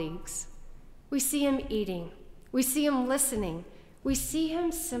colleagues. We see him eating. We see him listening. We see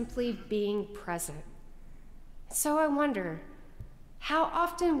him simply being present. So I wonder, how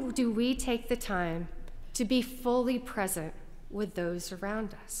often do we take the time to be fully present with those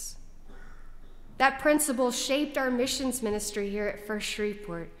around us? That principle shaped our missions ministry here at First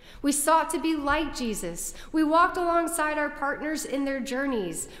Shreveport. We sought to be like Jesus. We walked alongside our partners in their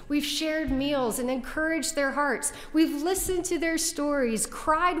journeys. We've shared meals and encouraged their hearts. We've listened to their stories,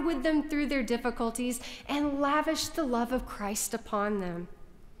 cried with them through their difficulties, and lavished the love of Christ upon them.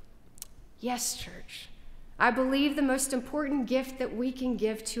 Yes, church, I believe the most important gift that we can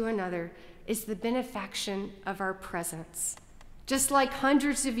give to another is the benefaction of our presence, just like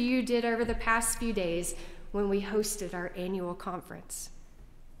hundreds of you did over the past few days when we hosted our annual conference.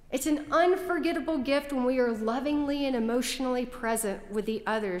 It's an unforgettable gift when we are lovingly and emotionally present with the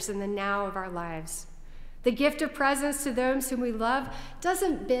others in the now of our lives. The gift of presence to those whom we love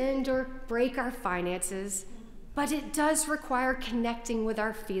doesn't bend or break our finances, but it does require connecting with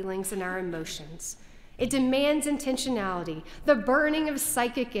our feelings and our emotions. It demands intentionality, the burning of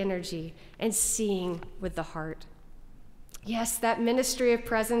psychic energy, and seeing with the heart. Yes, that ministry of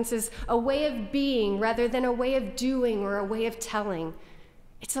presence is a way of being rather than a way of doing or a way of telling.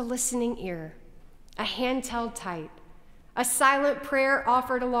 It's a listening ear, a hand held tight, a silent prayer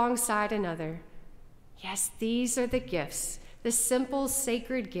offered alongside another. Yes, these are the gifts, the simple,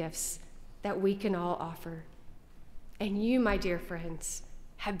 sacred gifts that we can all offer. And you, my dear friends,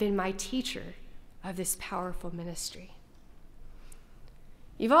 have been my teacher of this powerful ministry.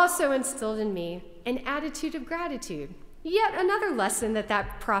 You've also instilled in me an attitude of gratitude, yet another lesson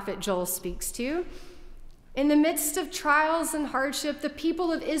that prophet Joel speaks to. In the midst of trials and hardship, the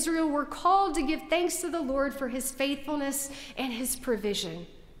people of Israel were called to give thanks to the Lord for his faithfulness and his provision.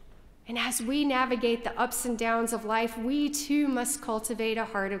 And as we navigate the ups and downs of life, we too must cultivate a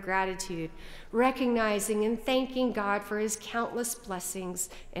heart of gratitude, recognizing and thanking God for his countless blessings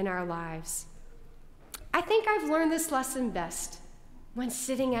in our lives. I think I've learned this lesson best when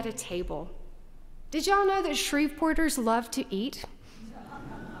sitting at a table. Did y'all know that Shreveporters love to eat?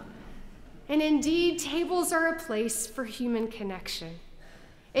 And indeed, tables are a place for human connection.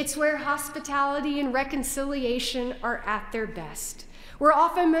 It's where hospitality and reconciliation are at their best. We're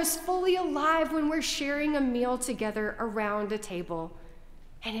often most fully alive when we're sharing a meal together around a table.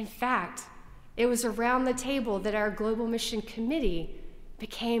 And in fact, it was around the table that our Global Mission Committee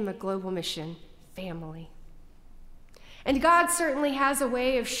became a Global Mission family. And God certainly has a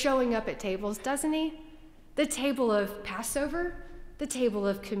way of showing up at tables, doesn't he? The table of Passover, the table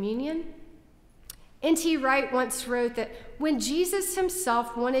of communion. N.T. Wright once wrote that when Jesus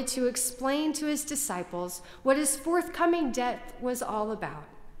himself wanted to explain to his disciples what his forthcoming death was all about,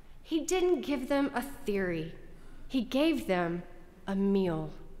 he didn't give them a theory. He gave them a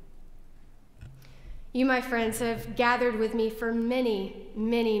meal. You, my friends, have gathered with me for many,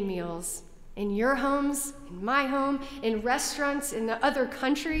 many meals. In your homes, in my home, in restaurants, in the other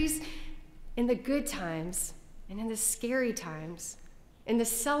countries, in the good times, and in the scary times, in the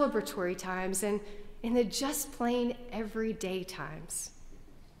celebratory times, and in the just plain everyday times.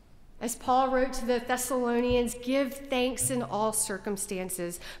 As Paul wrote to the Thessalonians, give thanks in all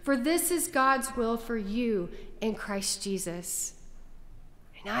circumstances, for this is God's will for you in Christ Jesus.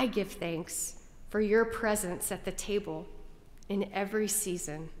 And I give thanks for your presence at the table in every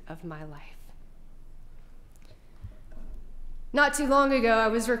season of my life. Not too long ago, I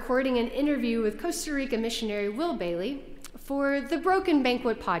was recording an interview with Costa Rica missionary Will Bailey for the Broken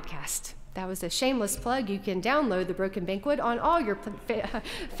Banquet podcast. That was a shameless plug. You can download the Broken Banquet on all your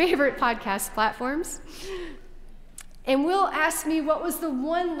favorite podcast platforms. And Will asked me what was the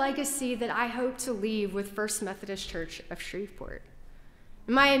one legacy that I hope to leave with First Methodist Church of Shreveport.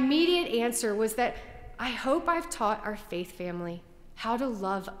 My immediate answer was that I hope I've taught our faith family how to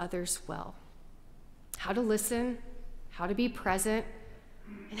love others well, how to listen, how to be present,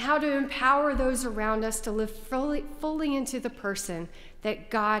 and how to empower those around us to live fully into the person that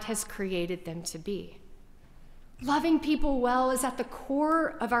God has created them to be. Loving people well is at the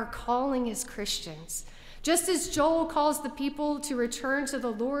core of our calling as Christians. Just as Joel calls the people to return to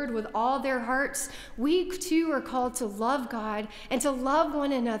the Lord with all their hearts, we too are called to love God and to love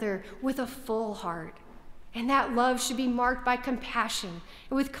one another with a full heart. And that love should be marked by compassion,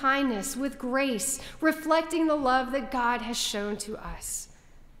 with kindness, with grace, reflecting the love that God has shown to us.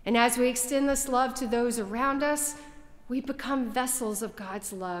 And as we extend this love to those around us, we become vessels of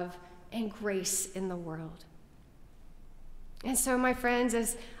God's love and grace in the world. And so, my friends,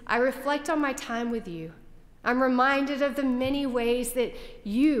 as I reflect on my time with you, I'm reminded of the many ways that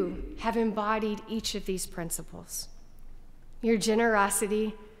you have embodied each of these principles. Your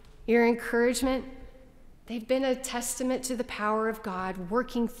generosity, your encouragement, they've been a testament to the power of God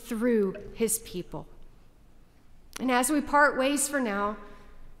working through his people. And as we part ways for now,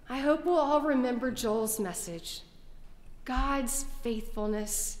 I hope we'll all remember Joel's message. God's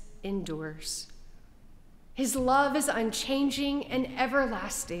faithfulness endures. His love is unchanging and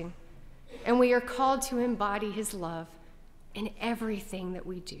everlasting, and we are called to embody his love in everything that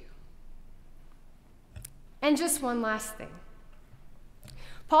we do. And just one last thing.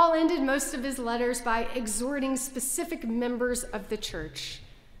 Paul ended most of his letters by exhorting specific members of the church.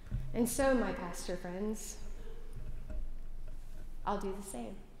 And so, my pastor friends, I'll do the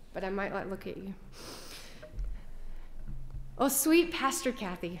same, but I might not look at you. Oh, sweet Pastor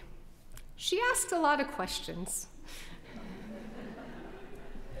Kathy, she asked a lot of questions.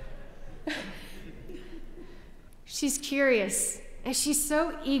 She's curious, and she's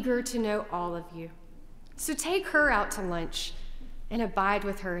so eager to know all of you. So take her out to lunch and abide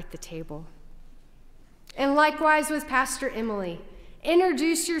with her at the table. And likewise with Pastor Emily,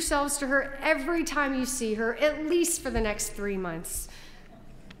 introduce yourselves to her every time you see her, at least for the next 3 months.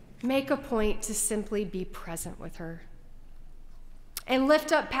 Make a point to simply be present with her. And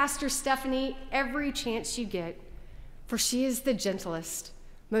lift up Pastor Stephanie every chance you get, for she is the gentlest,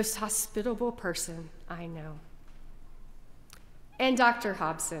 most hospitable person I know. And Dr.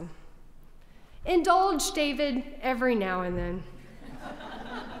 Hobson, indulge David every now and then.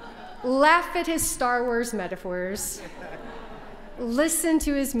 Laugh at his Star Wars metaphors. Listen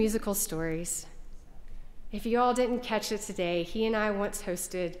to his musical stories. If you all didn't catch it today, he and I once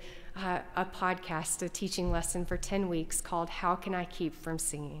hosted a podcast, a teaching lesson for 10 weeks called How Can I Keep From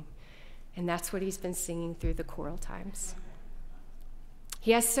Singing? And that's what he's been singing through the choral times.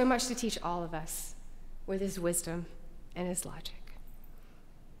 He has so much to teach all of us with his wisdom and his logic.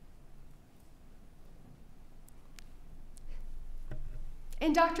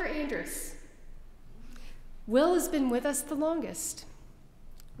 And Dr. Andrus, Will has been with us the longest.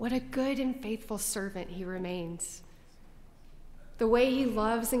 What a good and faithful servant he remains. The way he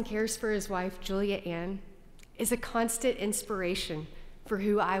loves and cares for his wife, Julia Ann, is a constant inspiration for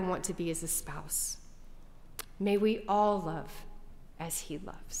who I want to be as a spouse. May we all love as he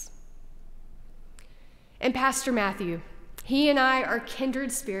loves. And Pastor Matthew, he and I are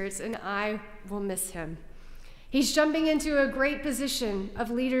kindred spirits, and I will miss him. He's jumping into a great position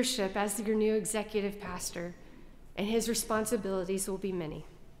of leadership as your new executive pastor, and his responsibilities will be many.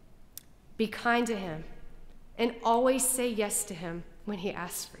 Be kind to him, and always say yes to him when he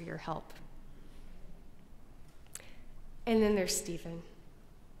asks for your help. And then there's Stephen.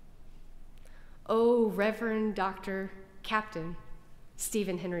 Oh, Reverend Dr. Captain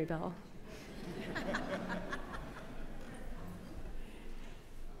Stephen Henry Bell.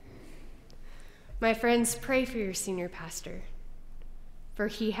 My friends, pray for your senior pastor, for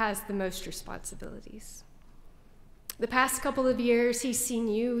he has the most responsibilities. The past couple of years, he's seen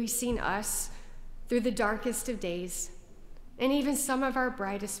you, he's seen us through the darkest of days, and even some of our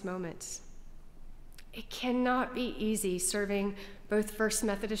brightest moments. It cannot be easy serving both First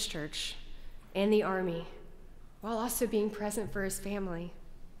Methodist Church and the Army while also being present for his family,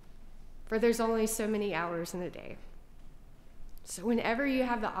 for there's only so many hours in a day. So whenever you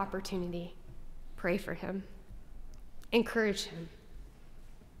have the opportunity, pray for him, encourage him,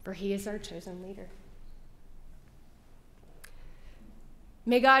 for he is our chosen leader.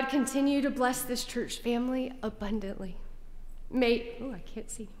 May God continue to bless this church family abundantly. May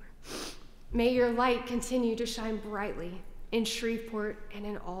your light continue to shine brightly in Shreveport and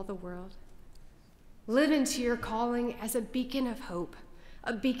in all the world. Live into your calling as a beacon of hope,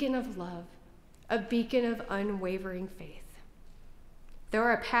 a beacon of love, a beacon of unwavering faith. Though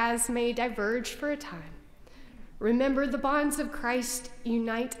our paths may diverge for a time, remember the bonds of Christ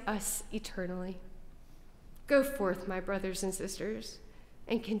unite us eternally. Go forth, my brothers and sisters,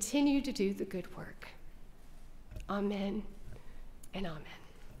 and continue to do the good work. Amen and amen.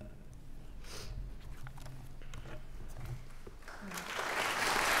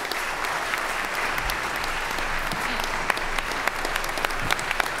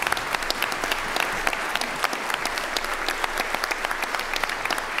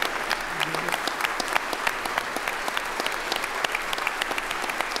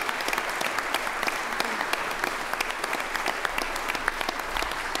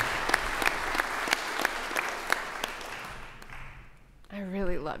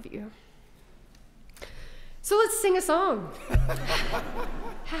 You. So let's sing a song.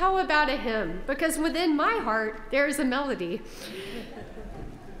 How about a hymn? Because within my heart, there is a melody.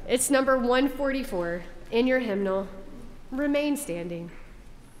 It's number 144 in your hymnal. Remain standing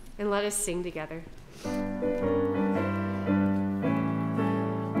and let us sing together.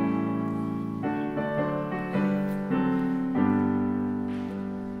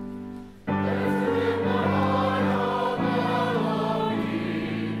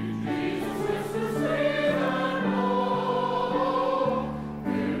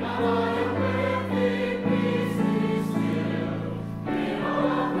 With me.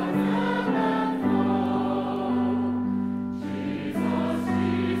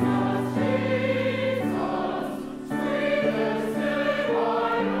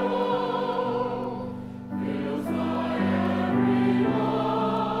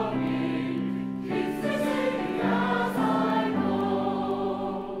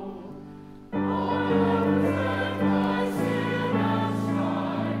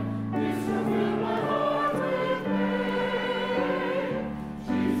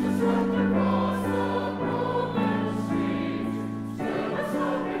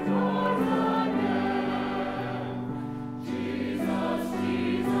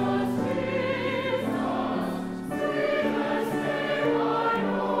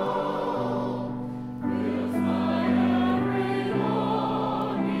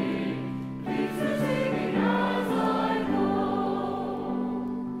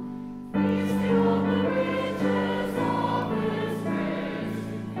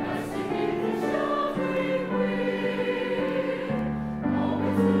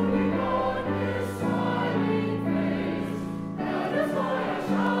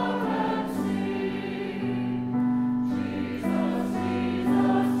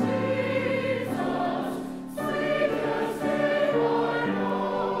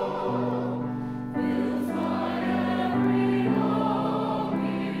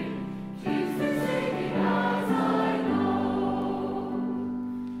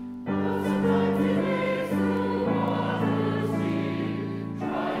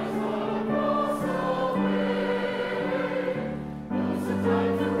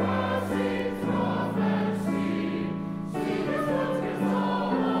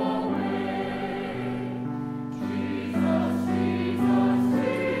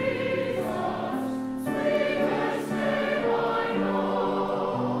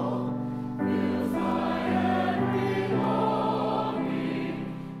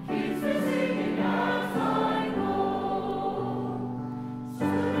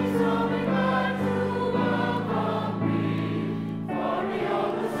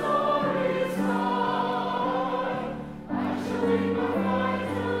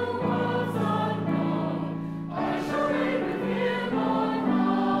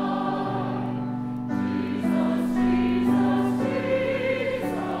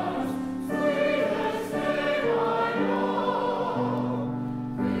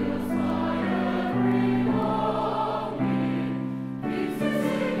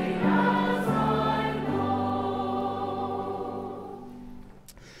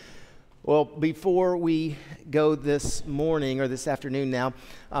 Well, before we go this morning or this afternoon now,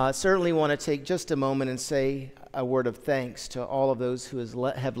 certainly want to take just a moment and say a word of thanks to all of those who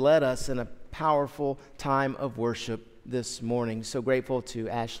have led us in a powerful time of worship this morning. So grateful to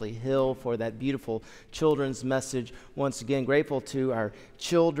Ashley Hill for that beautiful children's message. Once again, grateful to our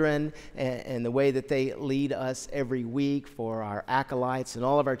children and the way that they lead us every week, for our acolytes and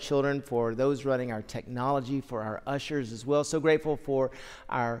all of our children, for those running our technology, for our ushers as well. So grateful for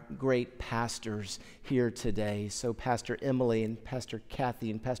our great pastors here today. So Pastor Emily and Pastor Kathy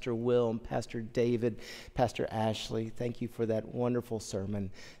and Pastor Will and Pastor David, Pastor Ashley, thank you for that wonderful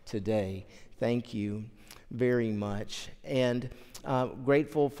sermon today. Thank you very much. And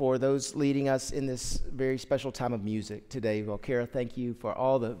grateful for those leading us in this very special time of music today. Well, Kara, thank you for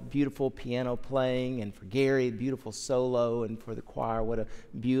all the beautiful piano playing, and for Gary, beautiful solo, and for the choir. What a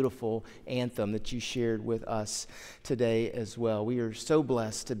beautiful anthem that you shared with us today as well. We are so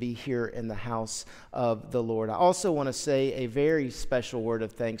blessed to be here in the house of the Lord. I also want to say a very special word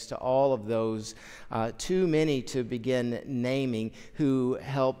of thanks to all of those, too many to begin naming, who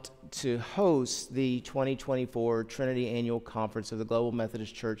helped to host the 2024 Trinity Annual Conference of the Global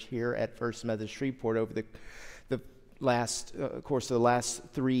Methodist Church here at First Methodist Shreveport over the course of the last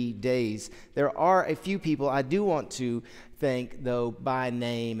 3 days. There are a few people I do want to thank, though, by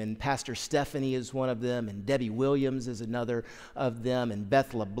name, and Pastor Stephanie is one of them, and Debbie Williams is another of them, and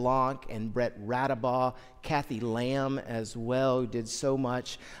Beth LeBlanc and Brett Radabaugh, Kathy Lamb as well, who did so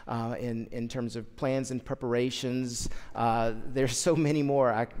much in terms of plans and preparations. There's so many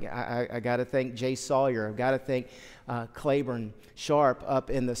more. I got to thank Jay Sawyer. I've got to thank Claiborne Sharp up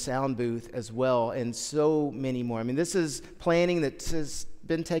in the sound booth as well, and so many more. I mean, this is planning that has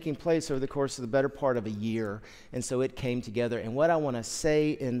been taking place over the course of the better part of a year, and so it came together. And what I want to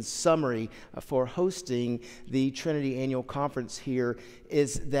say in summary for hosting the Trinity Annual Conference here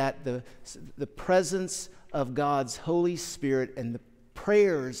is that the presence of God's Holy Spirit and the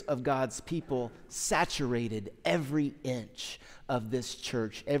prayers of God's people saturated every inch of this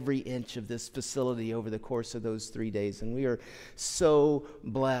church, every inch of this facility over the course of those 3 days. And we are so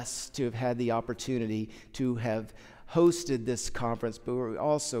blessed to have had the opportunity to have hosted this conference, but we're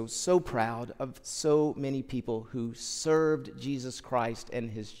also so proud of so many people who served Jesus Christ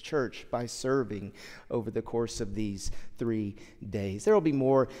and his church by serving over the course of these 3 days. There will be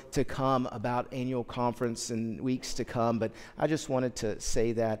more to come about annual conference in weeks to come, but I just wanted to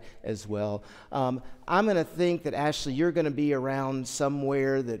say that as well. I'm going to think that, Ashley, you're going to be around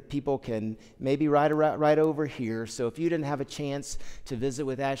somewhere that people can maybe right over here. So if you didn't have a chance to visit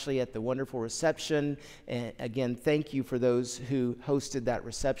with Ashley at the wonderful reception, and again, thank you for those who hosted that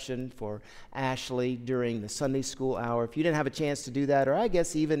reception for Ashley during the Sunday school hour. If you didn't have a chance to do that, or I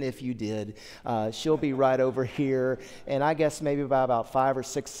guess even if you did, she'll be right over here. And I guess maybe by about 5 or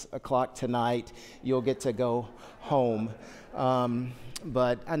 6 o'clock tonight, you'll get to go home.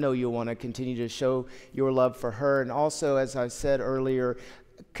 But I know you'll want to continue to show your love for her. And also, as I said earlier,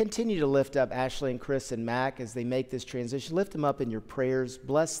 continue to lift up Ashley and Chris and Mac as they make this transition. Lift them up in your prayers.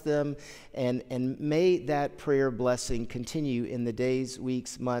 Bless them. And may that prayer blessing continue in the days,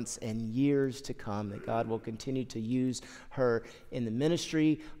 weeks, months, and years to come, that God will continue to use her in the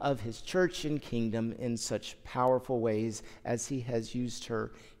ministry of his church and kingdom in such powerful ways as he has used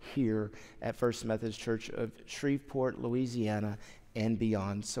her here at First Methodist Church of Shreveport, Louisiana, and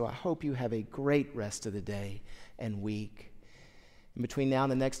beyond. So I hope you have a great rest of the day and week. And between now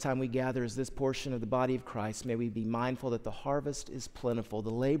and the next time we gather as this portion of the body of Christ, may we be mindful that the harvest is plentiful, the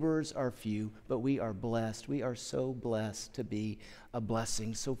laborers are few, but we are blessed. We are so blessed to be a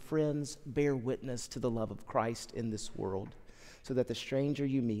blessing. So friends, bear witness to the love of Christ in this world, so that the stranger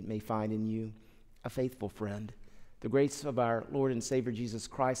you meet may find in you a faithful friend. The grace of our Lord and Savior Jesus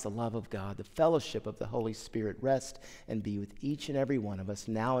Christ, the love of God, the fellowship of the Holy Spirit rest and be with each and every one of us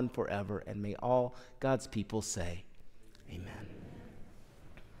now and forever. And may all God's people say, amen.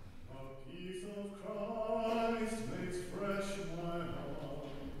 The peace of Christ makes fresh my heart,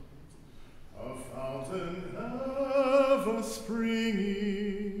 a fountain ever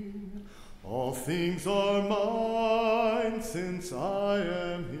springing. All things are mine since I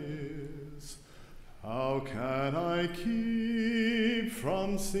am his. How can I keep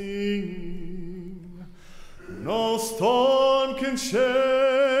from singing? No storm can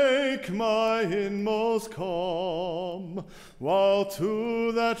shake my inmost calm, while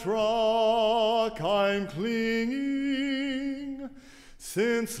to that rock I'm clinging,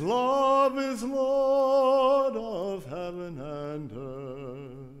 since love is Lord of heaven and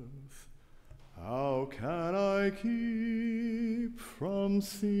earth. How can I keep from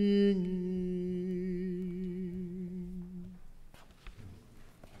singing?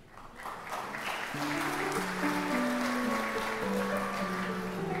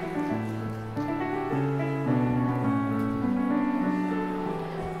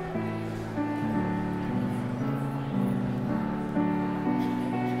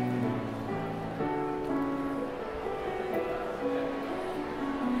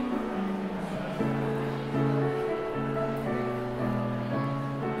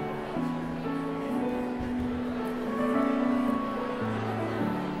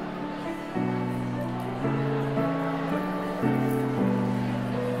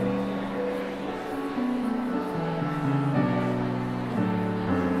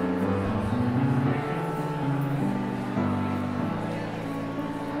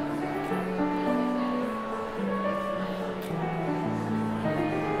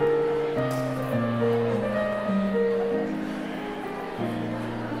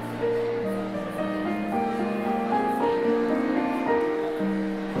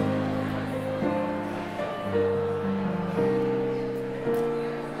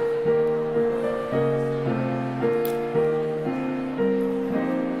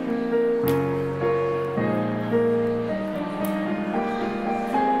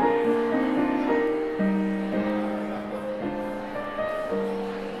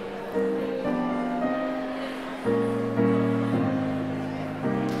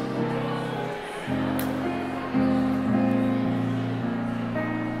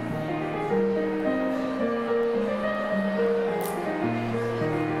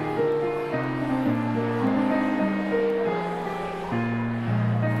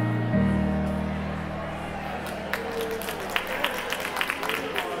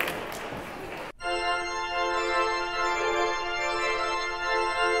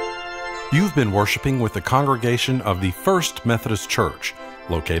 You've been worshiping with the congregation of the First Methodist Church,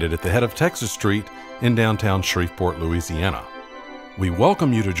 located at the head of Texas Street in downtown Shreveport, Louisiana. We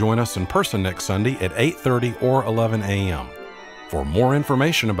welcome you to join us in person next Sunday at 8:30 or 11 a.m. For more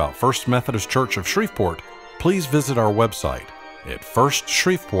information about First Methodist Church of Shreveport, please visit our website at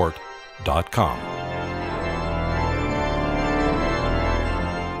firstshreveport.com.